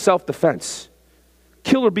 This is self-defense.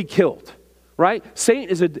 Kill or be killed, right? Satan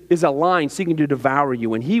is a lion seeking to devour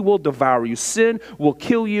you, and he will devour you. Sin will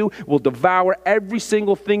kill you, will devour every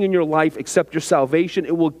single thing in your life except your salvation.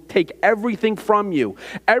 It will take everything from you.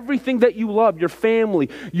 Everything that you love, your family,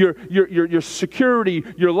 your security,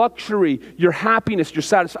 your luxury, your happiness, your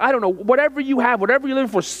satisfaction. I don't know, whatever you have, whatever you're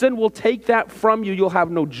living for, sin will take that from you. You'll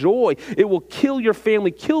have no joy. It will kill your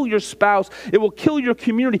family, kill your spouse. It will kill your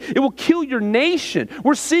community. It will kill your nation.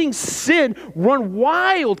 We're seeing sin run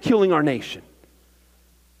wild, killing our nation.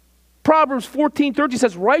 Proverbs 14:13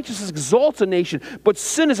 says, righteousness exalts a nation, but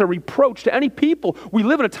sin is a reproach to any people. We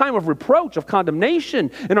live in a time of reproach, of condemnation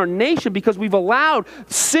in our nation because we've allowed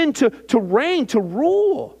sin to reign, to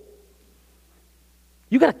rule.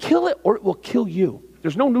 You got to kill it or it will kill you.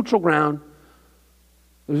 There's no neutral ground.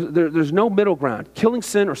 There's no middle ground. Killing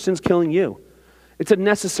sin or sin's killing you. It's a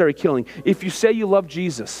necessary killing. If you say you love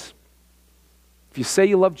Jesus,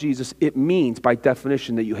 it means by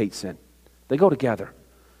definition that you hate sin. They go together.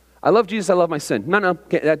 I love Jesus, I love my sin. No,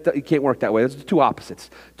 it can't work that way. That's two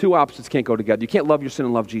opposites. Two opposites can't go together. You can't love your sin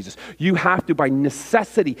and love Jesus. You have to, by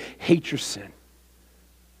necessity, hate your sin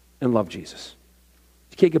and love Jesus.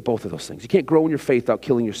 You can't get both of those things. You can't grow in your faith without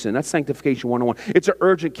killing your sin. That's sanctification 101. It's an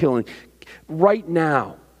urgent killing. Right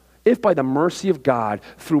now, if by the mercy of God,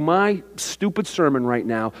 through my stupid sermon right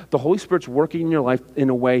now, the Holy Spirit's working in your life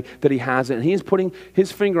in a way that He hasn't, and He is putting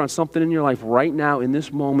His finger on something in your life right now, in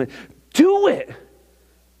this moment, do it.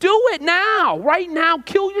 Do it now, right now.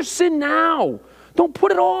 Kill your sin now. Don't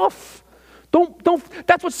put it off. Don't.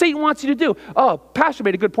 That's what Satan wants you to do. Oh, Pastor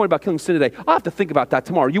made a good point about killing sin today. I'll have to think about that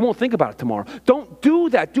tomorrow. You won't think about it tomorrow. Don't do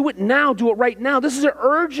that. Do it now. Do it right now. This is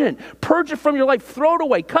urgent. Purge it from your life. Throw it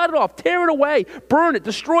away. Cut it off. Tear it away. Burn it.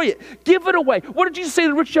 Destroy it. Give it away. What did Jesus say to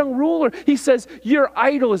the rich young ruler? He says, your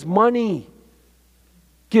idol is money.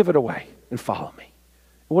 Give it away and follow me.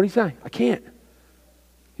 And what did he say? I can't.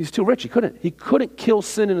 He's too rich. He couldn't kill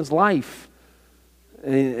sin in his life.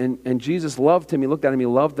 And Jesus loved him. He looked at him, he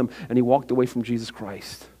loved him, and he walked away from Jesus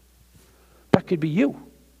Christ. That could be you.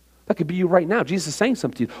 That could be you right now. Jesus is saying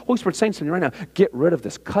something to you. Holy Spirit's saying something to you right now. Get rid of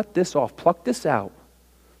this. Cut this off. Pluck this out.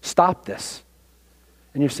 Stop this.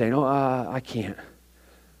 And you're saying, oh, I can't.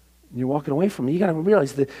 And you're walking away from it. You got to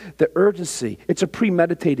realize the urgency. It's a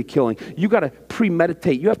premeditated killing. You got to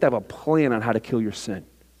premeditate. You have to have a plan on how to kill your sin.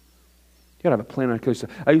 You got to have a plan on how to kill your sin.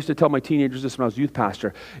 I used to tell my teenagers this when I was youth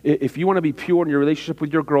pastor. If you want to be pure in your relationship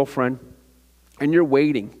with your girlfriend and you're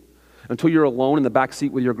waiting until you're alone in the back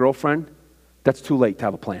seat with your girlfriend, that's too late to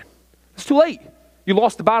have a plan. It's too late. You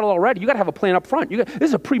lost the battle already. You got to have a plan up front. This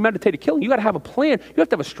is a premeditated killing. You got to have a plan. You have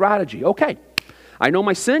to have a strategy. Okay. I know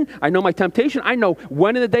my sin. I know my temptation. I know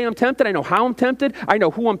when in the day I'm tempted. I know how I'm tempted. I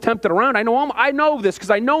know who I'm tempted around. I know this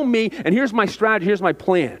because I know me, and here's my strategy. Here's my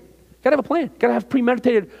plan. You got to have a plan. You got to have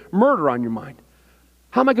premeditated murder on your mind.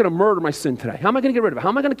 How am I going to murder my sin today? How am I going to get rid of it? How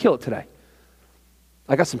am I going to kill it today?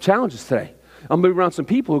 I got some challenges today. I'm going to be around some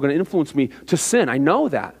people who are going to influence me to sin. I know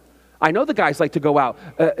that. I know the guys like to go out,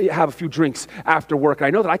 have a few drinks after work. I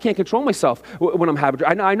know that I can't control myself when I'm having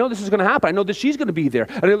drinks. I know this is going to happen. I know that she's going to be there.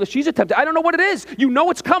 I know that she's tempted. I don't know what it is. You know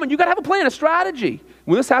it's coming. You got to have a plan, a strategy.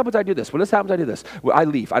 When this happens, I do this. When this happens, I do this. I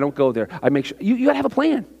leave. I don't go there. I make sure. You got to have a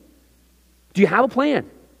plan. Do you have a plan?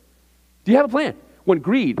 Do you have a plan? When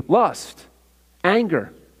greed, lust,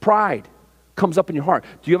 anger, pride comes up in your heart,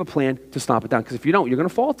 do you have a plan to stomp it down? Because if you don't, you're going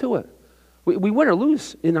to fall to it. We win or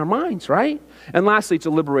lose in our minds, right? And lastly, it's a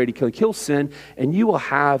liberating killing. Kill sin, and you will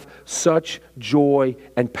have such joy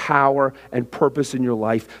and power and purpose in your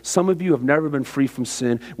life. Some of you have never been free from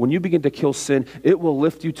sin. When you begin to kill sin, it will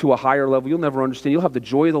lift you to a higher level. You'll never understand. You'll have the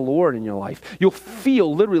joy of the Lord in your life. You'll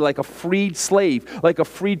feel literally like a freed slave, like a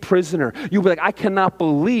freed prisoner. You'll be like, I cannot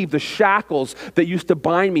believe the shackles that used to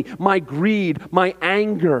bind me, my greed, my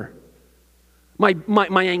anger.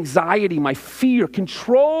 My anxiety, my fear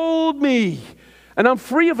controlled me, and I'm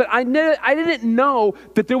free of it. I didn't know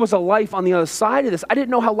that there was a life on the other side of this. I didn't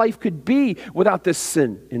know how life could be without this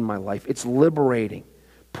sin in my life. It's liberating.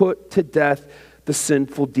 Put to death the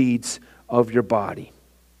sinful deeds of your body.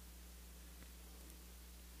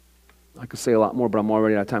 I could say a lot more, but I'm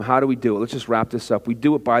already out of time. How do we do it? Let's just wrap this up. We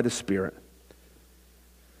do it by the Spirit.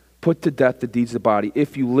 Put to death the deeds of the body.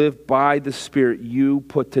 If you live by the Spirit, you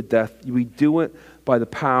put to death. We do it by the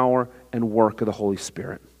power and work of the Holy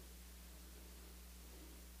Spirit.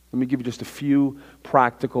 Let me give you just a few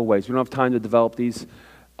practical ways. We don't have time to develop these.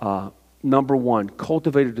 Number one,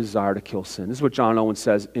 cultivate a desire to kill sin. This is what John Owen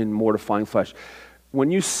says in Mortifying Flesh.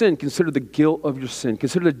 When you sin, consider the guilt of your sin.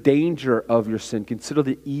 Consider the danger of your sin. Consider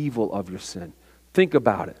the evil of your sin. Think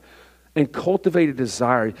about it. And cultivate a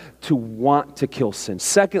desire to want to kill sin.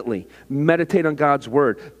 Secondly, meditate on God's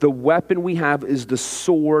word. The weapon we have is the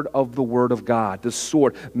sword of the word of God. The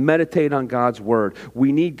sword. Meditate on God's word.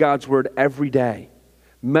 We need God's word every day.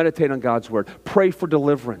 Meditate on God's word. Pray for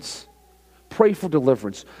deliverance. Pray for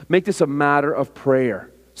deliverance. Make this a matter of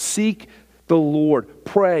prayer. Seek the Lord.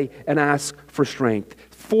 Pray and ask for strength.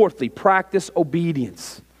 Fourthly, practice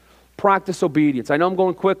obedience. Practice obedience. I know I'm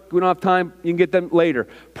going quick. We don't have time. You can get them later.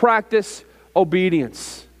 Practice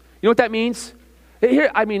obedience. You know what that means?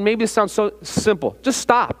 Maybe this sounds so simple. Just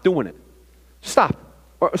stop doing it. Just stop.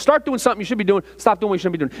 Or start doing something you should be doing. Stop doing what you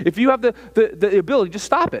shouldn't be doing. If you have the ability, just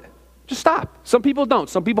stop it. Just stop. Some people don't.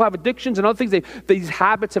 Some people have addictions and other things. These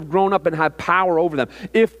habits have grown up and have power over them.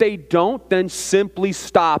 If they don't, then simply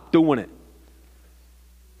stop doing it.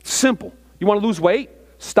 Simple. You want to lose weight?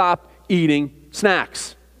 Stop eating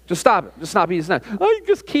snacks. Just stop it. Just stop eating snacks. Oh, you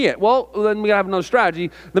just can't. Well, then we gotta have another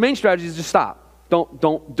strategy. The main strategy is just stop.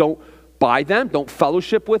 Don't buy them. Don't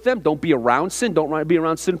fellowship with them. Don't be around sin. Don't be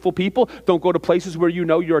around sinful people. Don't go to places where you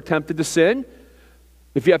know you're tempted to sin.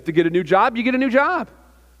 If you have to get a new job, you get a new job.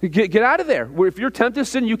 Get out of there. Where if you're tempted to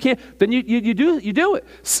sin, you can't. Then you do it.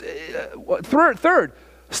 Third,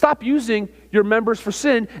 stop using your members for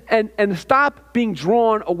sin and stop being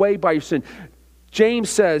drawn away by your sin. James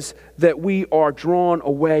says that we are drawn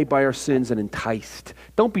away by our sins and enticed.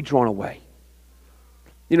 Don't be drawn away.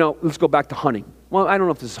 Let's go back to hunting. Well, I don't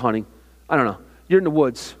know if this is hunting. I don't know. You're in the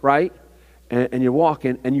woods, right? And you're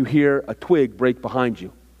walking and you hear a twig break behind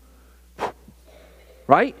you.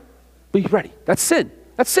 Right? Be ready. That's sin.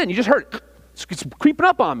 That's sin. You just heard it. It's creeping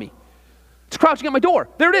up on me. It's crouching at my door.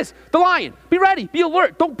 There it is. The lion. Be ready. Be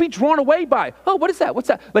alert. Don't be drawn away by it. Oh, what is that? What's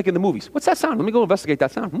that? Like in the movies. What's that sound? Let me go investigate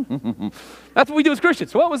that sound. That's what we do as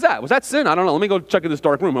Christians. What was that? Was that sin? I don't know. Let me go check in this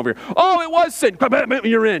dark room over here. Oh, it was sin.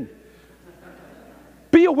 You're in.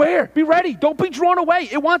 Be aware. Be ready. Don't be drawn away.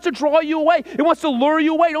 It wants to draw you away. It wants to lure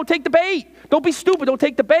you away. Don't take the bait. Don't be stupid. Don't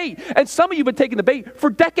take the bait. And some of you have been taking the bait for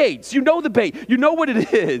decades. You know the bait. You know what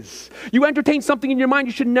it is. You entertain something in your mind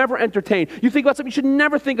you should never entertain. You think about something you should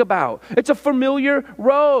never think about. It's a familiar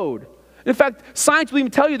road. In fact, science will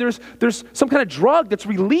even tell you there's some kind of drug that's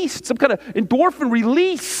released, some kind of endorphin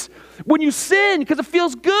release when you sin because it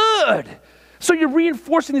feels good. So you're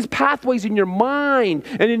reinforcing these pathways in your mind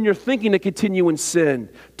and in your thinking to continue in sin.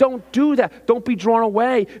 Don't do that. Don't be drawn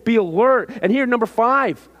away. Be alert. And here, number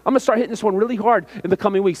 5, I'm going to start hitting this one really hard in the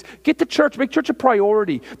coming weeks. Get to church. Make church a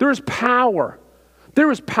priority. There is power.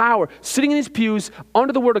 There is power. Sitting in these pews,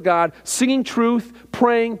 under the Word of God, singing truth,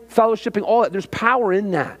 praying, fellowshipping, all that. There's power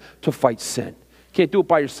in that to fight sin. You can't do it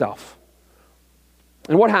by yourself.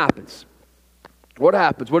 And what happens? What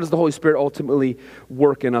happens? What does the Holy Spirit ultimately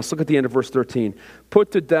work in us? Look at the end of verse 13.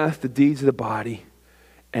 Put to death the deeds of the body,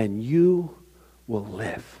 and you will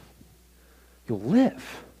live. You'll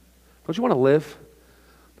live. Don't you want to live?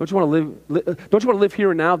 Don't you want to live? Don't you want to live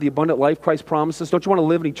here and now, the abundant life Christ promises? Don't you want to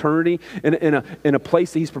live in eternity in a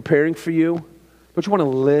place that He's preparing for you? Don't you want to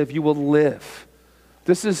live? You will live.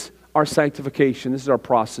 This is our sanctification. This is our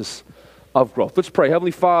process of growth. Let's pray.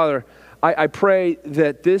 Heavenly Father, I pray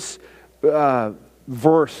that this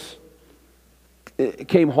verse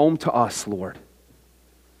came home to us, Lord.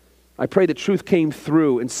 I pray that truth came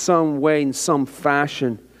through in some way, in some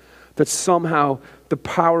fashion, that somehow the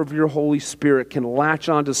power of your Holy Spirit can latch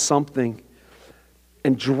onto something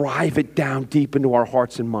and drive it down deep into our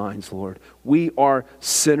hearts and minds, Lord. We are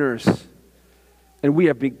sinners, and we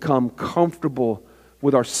have become comfortable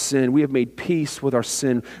with our sin. We have made peace with our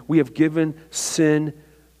sin. We have given sin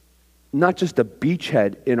not just a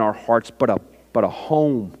beachhead in our hearts, but a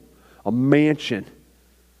home, a mansion,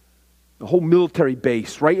 a whole military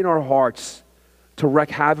base right in our hearts to wreak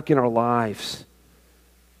havoc in our lives.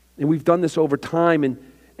 And we've done this over time,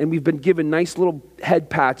 and we've been given nice little head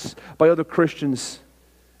pats by other Christians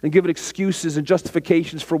and given excuses and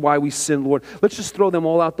justifications for why we sin, Lord. Let's just throw them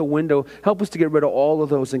all out the window. Help us to get rid of all of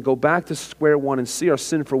those and go back to square one and see our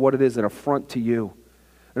sin for what it is, an affront to you.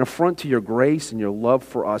 An affront to your grace and your love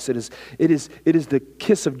for us. It is the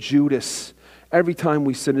kiss of Judas. Every time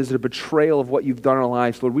we sin, it is a betrayal of what you've done in our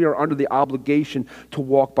lives, Lord. We are under the obligation to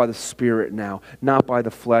walk by the Spirit now, not by the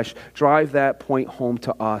flesh. Drive that point home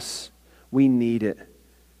to us. We need it.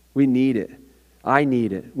 We need it. I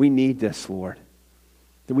need it. We need this, Lord.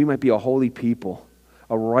 That we might be a holy people,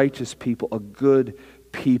 a righteous people, a good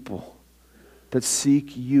people that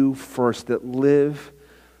seek you first, that live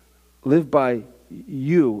by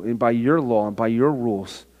you and by your law and by your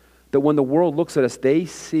rules, that when the world looks at us, they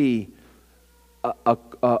see a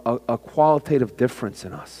qualitative difference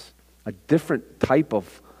in us, a different type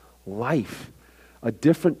of life, a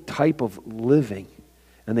different type of living,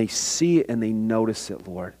 and they see it and they notice it,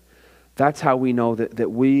 Lord. That's how we know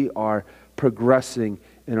that we are progressing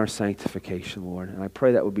in our sanctification, Lord. And I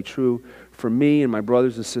pray that would be true for me and my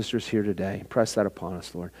brothers and sisters here today. Press that upon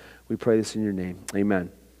us, Lord. We pray this in your name.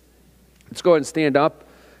 Amen. Let's go ahead and stand up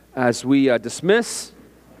as we dismiss.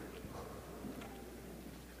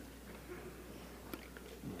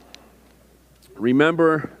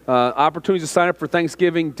 Remember, opportunities to sign up for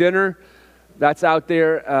Thanksgiving dinner. That's out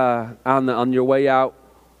there on your way out.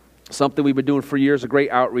 Something we've been doing for years, a great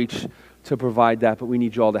outreach to provide that, but we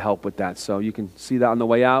need you all to help with that. So you can see that on the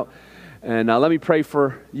way out. And let me pray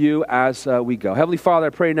for you as we go. Heavenly Father, I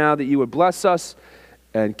pray now that you would bless us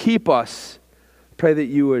and keep us. Pray that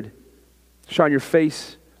you would shine your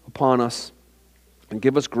face upon us and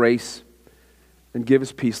give us grace and give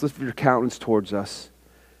us peace. Lift your countenance towards us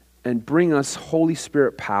and bring us Holy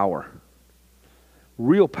Spirit power,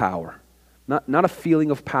 real power, not a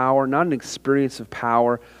feeling of power, not an experience of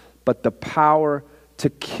power, but the power to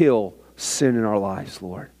kill sin in our lives,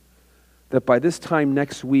 Lord. That by this time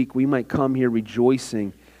next week, we might come here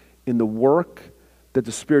rejoicing in the work that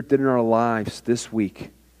the Spirit did in our lives this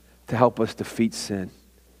week to help us defeat sin,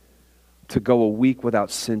 to go a week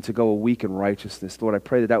without sin, to go a week in righteousness. Lord, I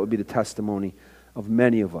pray that would be the testimony of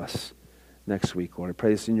many of us next week, Lord. I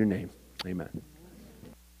pray this in your name. Amen.